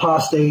is not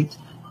apostate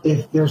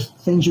if there's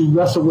things you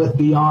wrestle with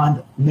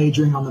beyond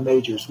majoring on the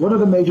majors. What are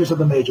the majors of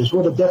the majors?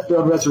 Well, the death,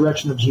 burial, and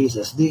resurrection of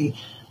Jesus. The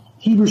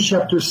Hebrews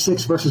chapter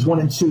 6, verses 1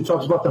 and 2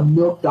 talks about the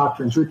milk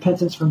doctrines,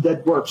 repentance from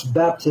dead works,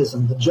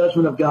 baptism, the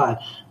judgment of God.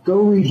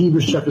 Go read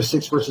Hebrews chapter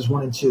 6, verses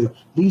 1 and 2.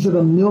 These are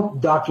the milk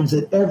doctrines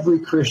that every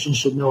Christian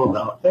should know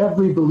about,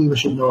 every believer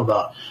should know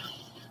about.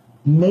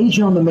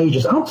 Major on the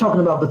majors. I'm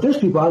talking about, but there's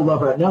people I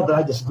love right now that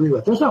I disagree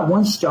with. There's not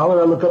one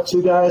scholar I look up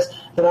to, guys,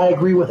 that I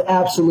agree with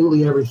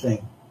absolutely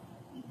everything.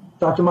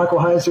 Dr. Michael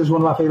Heiser is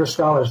one of my favorite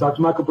scholars.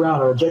 Dr. Michael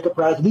Brown or Jacob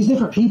Price. These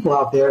different people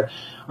out there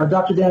are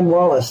Dr. Dan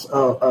Wallace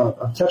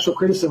of textual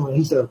criticism.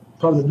 He's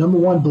probably the number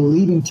one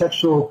believing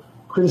textual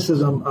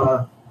criticism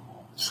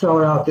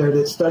scholar out there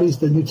that studies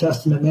the New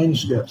Testament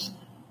manuscripts.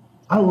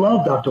 I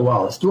love Dr.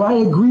 Wallace. Do I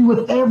agree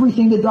with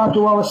everything that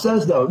Dr. Wallace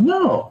says, though?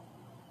 No.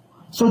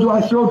 So do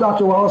I throw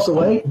Dr. Wallace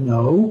away?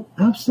 No,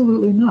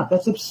 absolutely not.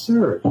 That's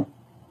absurd.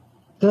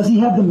 Does he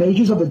have the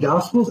majors of the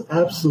Gospels?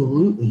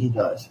 Absolutely he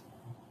does.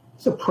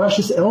 He's a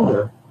precious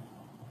elder.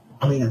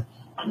 I mean,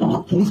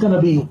 he's going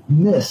to be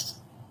missed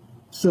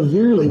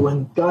severely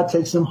when God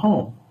takes him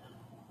home.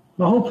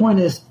 My whole point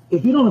is,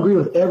 if you don't agree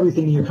with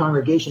everything in your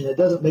congregation, it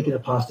doesn't make it an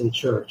apostate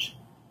church.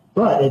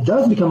 But it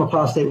does become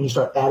apostate when you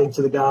start adding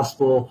to the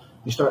gospel,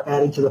 you start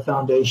adding to the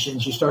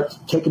foundations, you start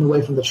taking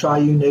away from the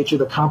triune nature,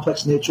 the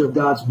complex nature of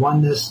God's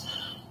oneness,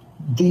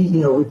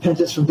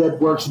 repentance from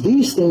dead works.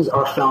 These things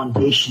are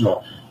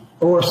foundational.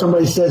 Or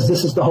somebody says,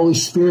 this is the Holy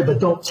Spirit, but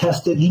don't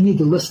test it. You need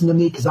to listen to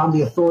me because I'm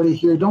the authority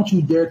here. Don't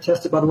you dare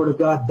test it by the Word of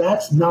God.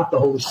 That's not the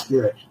Holy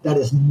Spirit. That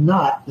is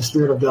not the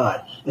Spirit of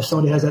God. If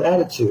somebody has that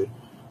attitude,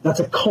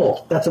 that's a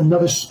cult. That's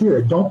another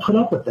spirit. Don't put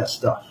up with that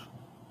stuff.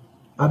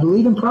 I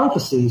believe in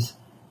prophecies,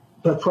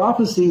 but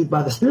prophecy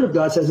by the Spirit of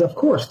God says, of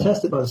course,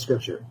 test it by the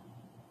Scripture.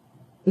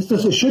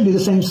 It should be the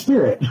same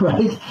Spirit,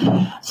 right?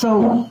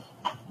 So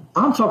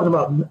I'm talking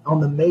about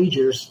on the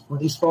majors, when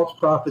these false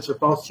prophets or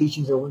false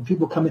teachings, or when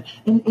people come in,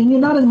 and you're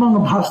not among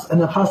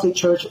an apostate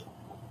church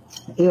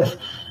if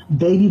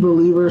baby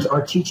believers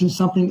are teaching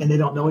something and they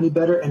don't know any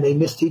better and they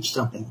misteach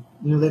something.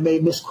 They may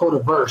misquote a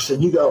verse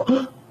and you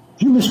go,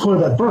 you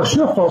misquoted that verse,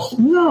 you're false.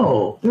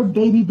 No, they're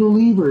baby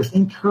believers.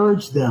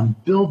 Encourage them,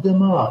 build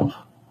them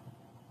up.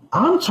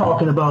 I'm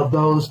talking about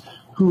those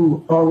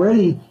who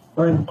already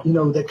are,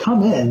 that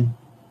come in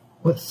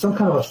with some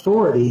kind of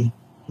authority,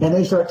 and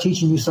they start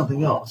teaching you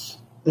something else.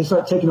 They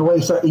start taking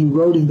away, start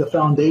eroding the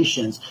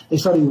foundations. They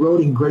start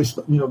eroding grace,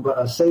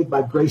 saved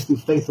by grace through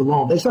faith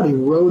alone. They start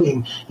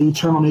eroding the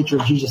eternal nature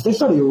of Jesus. They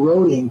start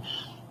eroding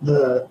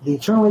the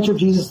eternal nature of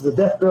Jesus, the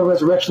death, burial,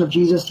 resurrection of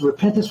Jesus, the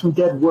repentance from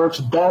dead works,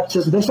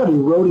 baptism. They start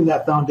eroding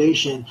that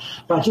foundation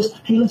by just,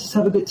 hey, let's just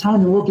have a good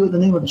time and we'll do it in the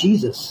name of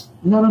Jesus.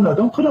 No.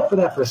 Don't put up for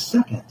that for a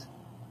second.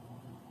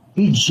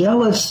 Be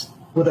jealous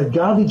with a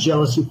godly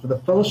jealousy for the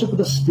fellowship of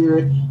the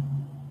Spirit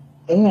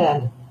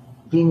and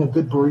being a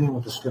good Berean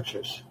with the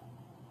Scriptures.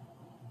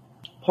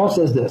 Paul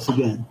says this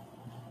again.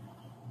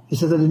 He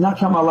says, I did not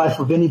count my life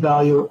of any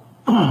value,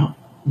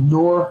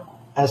 nor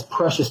as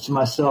precious to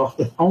myself,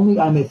 if only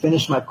I may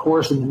finish my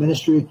course in the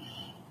ministry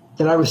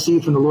that I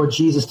received from the Lord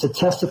Jesus to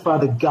testify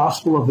the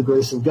gospel of the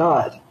grace of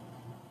God.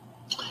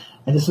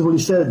 And this is what he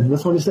said.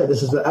 That's what he said.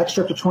 This is Acts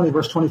chapter 20,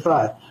 verse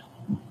 25.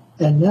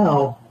 And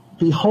now,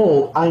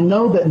 behold, I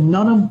know that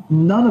none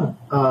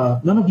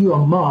of you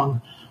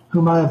among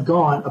whom I have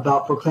gone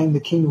about proclaiming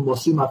the kingdom will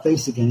see my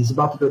face again. He's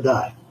about to go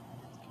die.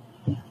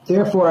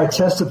 Therefore, I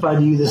testify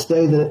to you this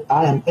day that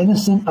I am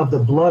innocent of the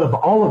blood of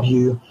all of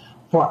you,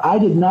 for I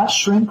did not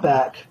shrink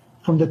back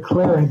from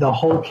declaring the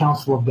whole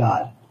counsel of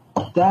God.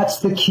 That's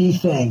the key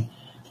thing.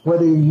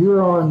 Whether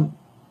you're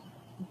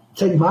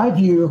take my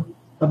view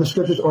of the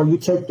Scriptures, or you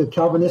take the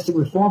Calvinistic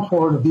Reformed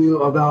point of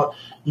view about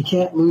you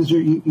can't lose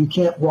you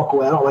can't walk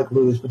away. I don't like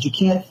lose, but you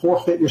can't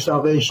forfeit your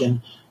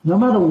salvation. No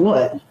matter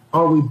what,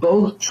 are we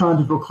both trying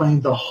to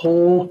proclaim the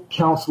whole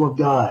counsel of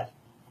God?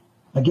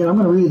 Again, I'm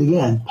going to read it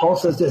again. Paul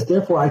says this,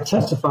 therefore I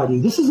testify to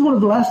you. This is one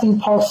of the last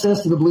things Paul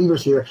says to the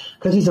believers here,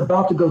 because he's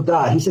about to go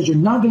die. He says, you're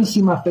not going to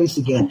see my face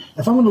again.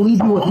 If I'm going to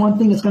leave you with one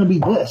thing, it's going to be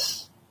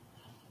this.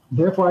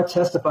 Therefore I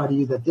testify to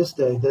you that this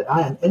day that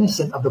I am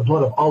innocent of the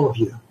blood of all of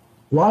you.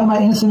 Why am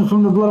I innocent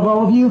from the blood of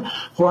all of you?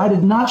 For I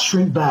did not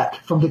shrink back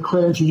from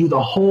declaring to you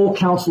the whole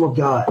counsel of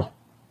God.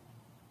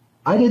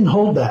 I didn't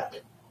hold back.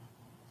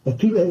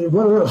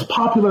 Whether it was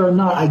popular or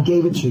not, I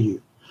gave it to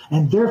you.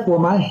 And therefore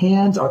my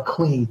hands are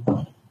clean.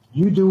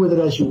 You do with it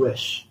as you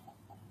wish.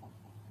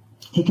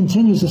 He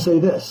continues to say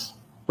this,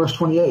 verse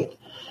 28.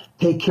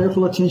 Pay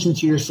careful attention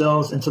to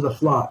yourselves and to the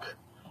flock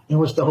in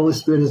which the Holy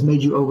Spirit has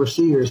made you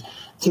overseers,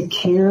 to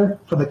care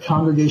for the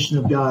congregation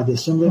of God, the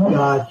assembly of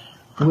God,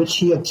 which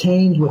he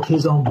obtained with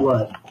his own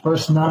blood.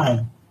 Verse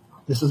 9.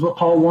 This is what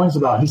Paul warns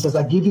about. He says,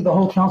 I give you the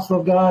whole counsel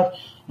of God,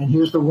 and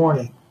here's the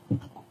warning.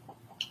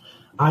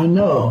 I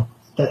know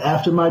that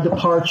after my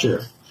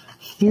departure,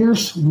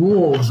 fierce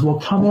wolves will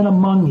come in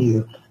among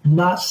you,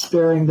 not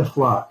sparing the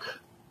flock.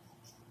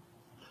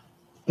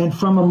 And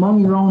from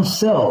among your own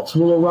selves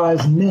will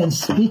arise men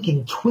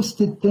speaking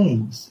twisted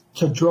things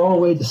to draw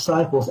away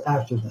disciples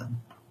after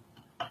them.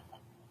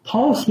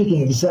 Paul is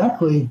speaking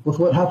exactly with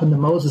what happened to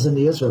Moses and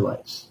the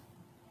Israelites.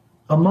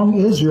 Among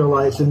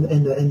Israelites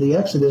in the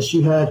Exodus,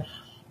 you had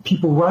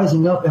people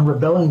rising up and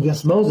rebelling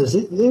against Moses.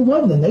 It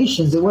wasn't the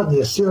nations, it wasn't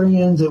the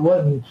Assyrians, it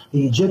wasn't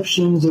the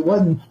Egyptians, it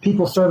wasn't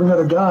people serving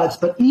other gods.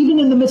 But even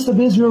in the midst of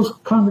Israel's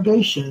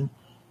congregation,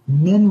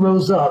 men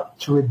rose up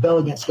to rebel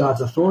against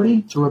God's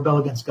authority, to rebel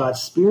against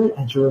God's Spirit,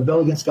 and to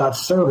rebel against God's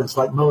servants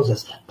like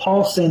Moses.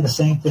 Paul's saying the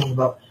same thing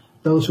about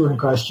those who are in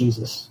Christ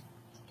Jesus.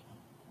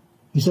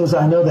 He says,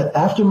 I know that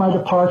after my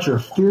departure,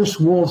 fierce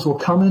wolves will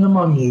come in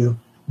among you,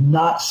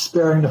 not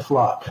sparing the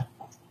flock.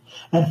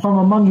 And from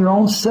among your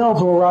own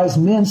selves will arise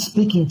men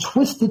speaking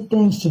twisted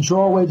things to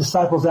draw away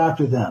disciples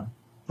after them.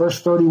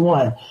 Verse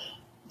 31,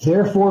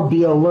 therefore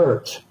be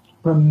alert,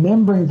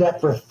 remembering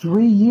that for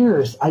 3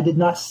 years I did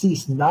not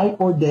cease night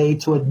or day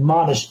to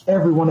admonish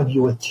every one of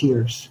you with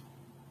tears.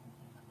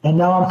 And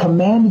now I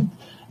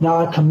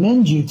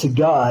commend you to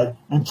God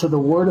and to the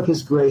word of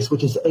his grace,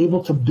 which is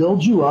able to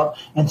build you up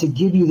and to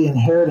give you the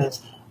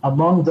inheritance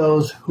among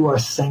those who are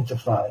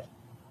sanctified.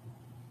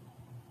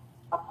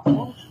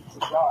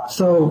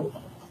 So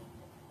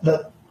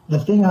the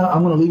thing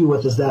I'm going to leave you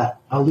with is that.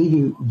 I'll leave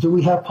you, do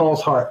we have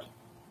Paul's heart?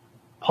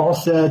 Paul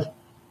said,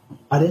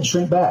 I didn't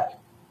shrink back.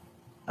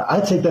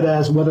 I take that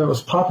as whether it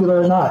was popular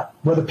or not,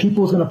 whether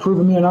people was going to approve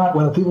of me or not,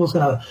 whether people was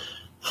going to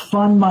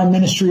fund my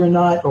ministry or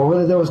not, or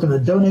whether they was going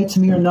to donate to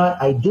me or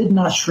not, I did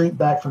not shrink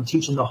back from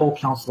teaching the whole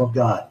counsel of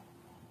God.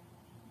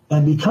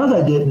 And because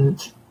I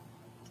didn't,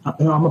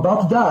 I'm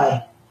about to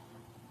die,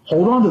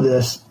 hold on to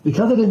this.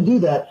 Because I didn't do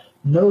that,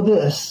 know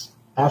this.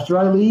 After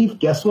I leave,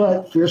 guess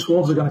what? Fierce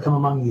wolves are going to come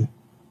among you.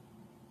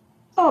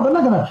 Oh, they're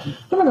not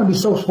going to be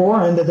so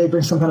foreign that they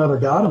bring some kind of other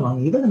God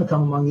among you. They're going to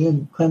come among you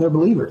and claim they're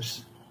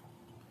believers.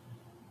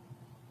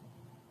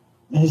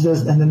 And he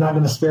says, and they're not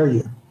going to spare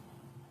you.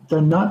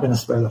 They're not going to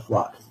spare the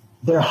flock.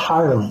 They're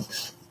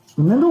hirelings.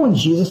 Remember when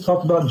Jesus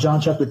talked about in John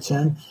chapter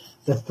 10,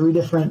 the 3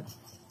 different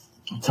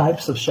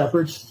types of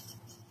shepherds?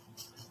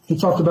 He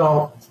talked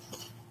about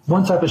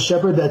one type of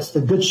shepherd that's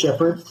the good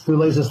shepherd who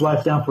lays his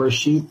life down for his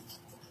sheep.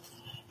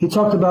 He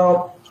talked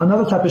about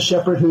another type of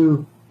shepherd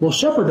who will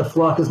shepherd the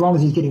flock as long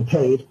as he's getting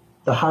paid,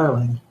 the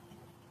hireling.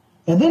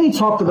 And then he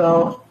talked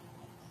about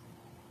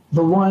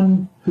the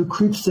one who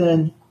creeps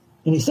in,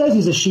 and he says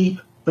he's a sheep,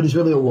 but he's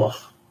really a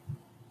wolf.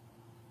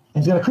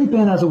 And he's going to creep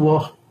in as a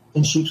wolf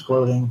in sheep's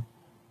clothing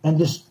and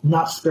just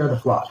not spare the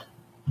flock.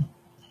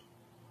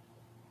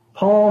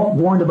 Paul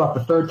warned about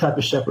the third type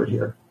of shepherd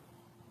here.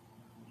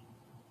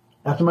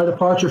 After my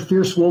departure,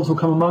 fierce wolves will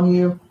come among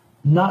you,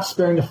 not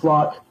sparing the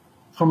flock.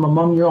 From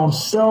among your own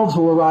selves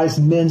will arise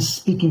men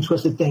speaking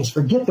twisted things.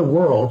 Forget the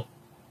world.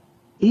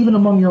 Even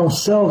among your own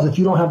selves, if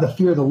you don't have the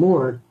fear of the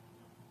Lord,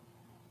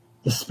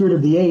 the spirit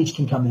of the age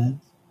can come in.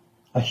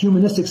 A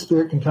humanistic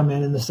spirit can come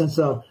in the sense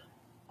of,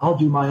 I'll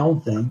do my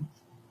own thing.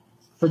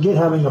 Forget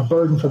having a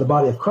burden for the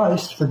body of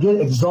Christ. Forget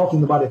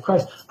exalting the body of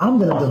Christ. I'm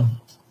going to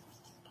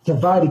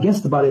divide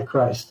against the body of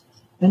Christ.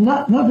 And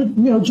not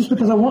just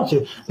because I want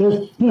to.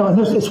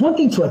 It's one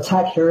thing to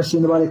attack heresy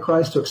in the body of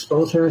Christ, to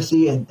expose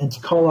heresy and to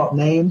call out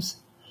names,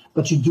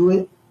 but you do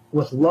it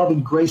with love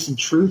and grace and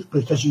truth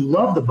because you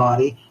love the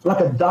body. Like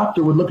a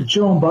doctor would look at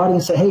your own body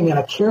and say, hey, man,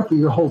 I care for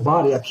your whole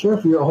body. I care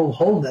for your whole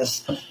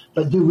wholeness.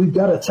 But, dude, we've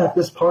got to attack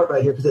this part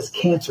right here because it's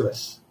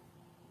cancerous.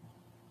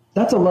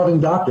 That's a loving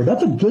doctor.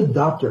 That's a good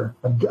doctor.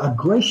 A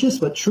gracious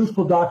but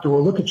truthful doctor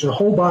will look at your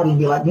whole body and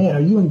be like, man,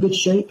 are you in good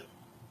shape?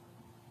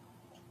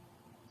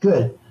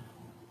 Good.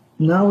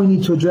 Now we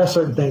need to address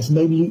certain things.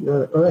 Maybe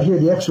right here,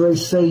 the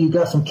x-rays say you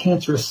got some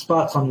cancerous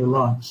spots on your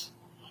lungs.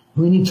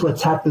 We need to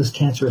attack those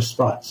cancerous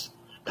spots.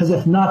 Because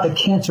if not, the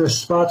cancerous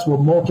spots will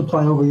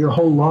multiply over your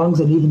whole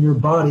lungs and even your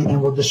body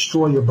and will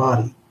destroy your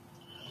body.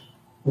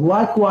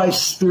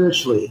 Likewise,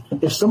 spiritually,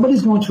 if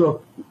somebody's going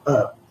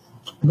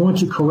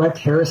to correct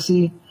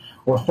heresy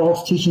or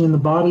false teaching in the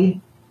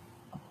body,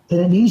 then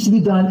it needs to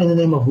be done in the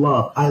name of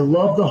love. I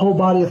love the whole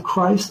body of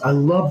Christ. I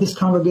love this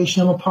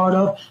congregation I'm a part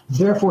of.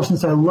 Therefore,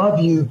 since I love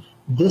you,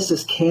 this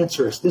is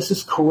cancerous. This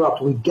is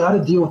corrupt. We've got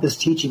to deal with this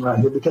teaching right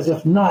here, because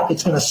if not,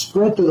 it's going to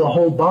spread through the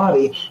whole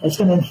body. It's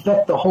going to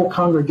infect the whole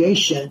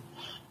congregation,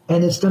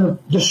 and it's going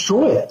to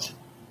destroy it.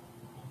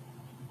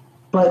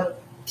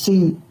 But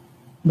see,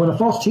 when a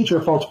false teacher,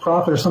 a false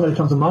prophet, or somebody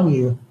comes among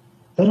you,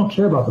 they don't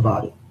care about the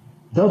body.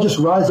 They'll just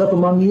rise up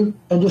among you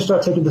and just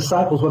start taking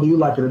disciples, whether you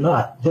like it or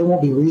not. They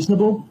won't be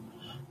reasonable.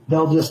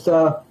 They'll just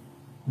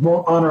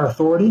won't honor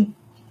authority.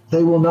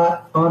 They will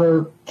not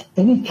honor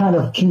any kind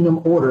of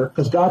kingdom order,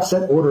 because God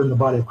set order in the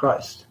body of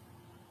Christ.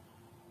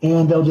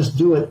 And they'll just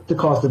do it to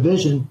cause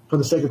division, for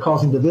the sake of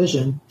causing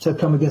division, to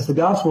come against the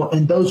gospel.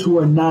 And those who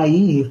are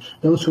naive,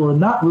 those who are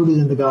not rooted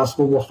in the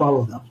gospel, will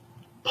follow them.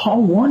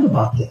 Paul warned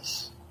about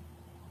this.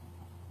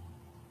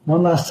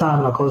 One last time,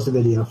 and I'll close the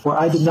video. For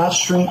I did not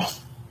shrink,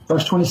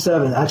 verse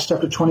 27, Acts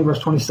chapter 20, verse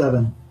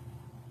 27.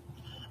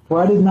 For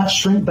I did not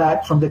shrink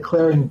back from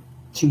declaring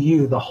to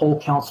you the whole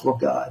counsel of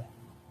God.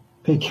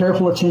 Pay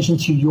careful attention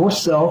to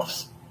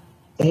yourselves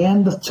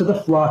and to the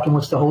flock in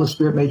which the Holy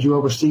Spirit made you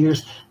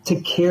overseers,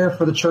 to care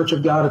for the church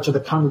of God, or to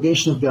the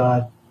congregation of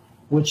God,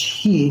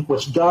 which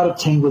God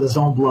obtained with his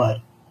own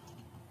blood.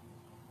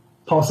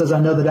 Paul says,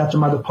 I know that after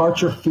my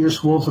departure,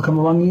 fierce wolves will come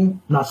among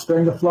you, not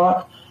sparing the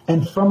flock,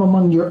 and from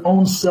among your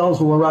own selves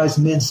will arise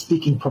men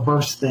speaking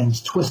perverse things,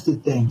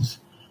 twisted things,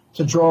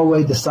 to draw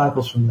away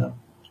disciples from them.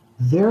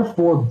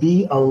 Therefore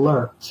be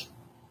alert.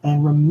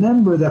 And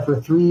remember that for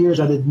 3 years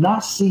I did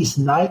not cease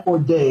night or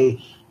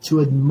day to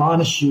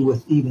admonish you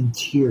with even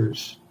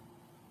tears.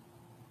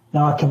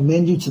 Now I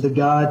commend you to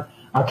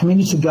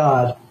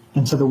God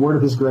and to the word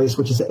of his grace,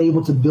 which is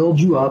able to build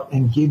you up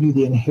and give you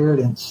the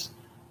inheritance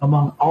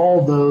among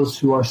all those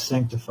who are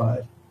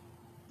sanctified.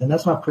 And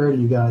that's my prayer to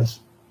you guys.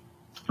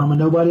 I'm a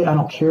nobody. I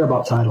don't care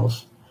about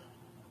titles.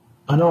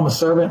 I know I'm a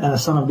servant and a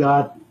son of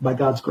God by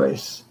God's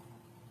grace.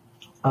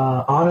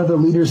 Honor the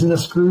leaders in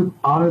this group.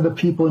 Honor the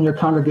people in your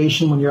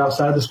congregation when you're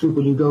outside of this group,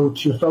 when you go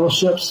to your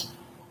fellowships.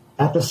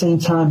 At the same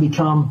time,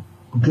 become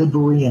good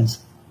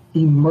Bereans.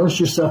 Immerse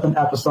yourself in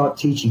apostolic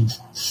teachings.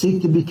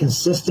 Seek to be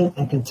consistent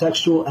and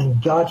contextual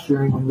and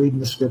God-fearing when reading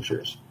the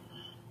scriptures.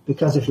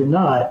 Because if you're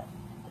not,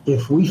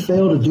 if we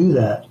fail to do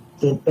that,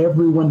 then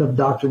every wind of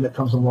doctrine that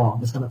comes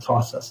along is going to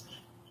toss us,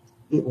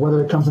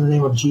 whether it comes in the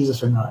name of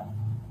Jesus or not.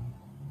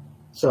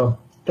 So,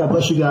 God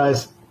bless you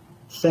guys.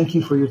 Thank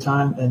you for your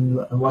time and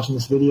watching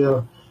this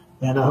video.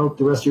 And I hope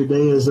the rest of your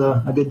day is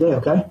a good day,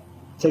 okay?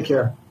 Take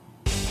care.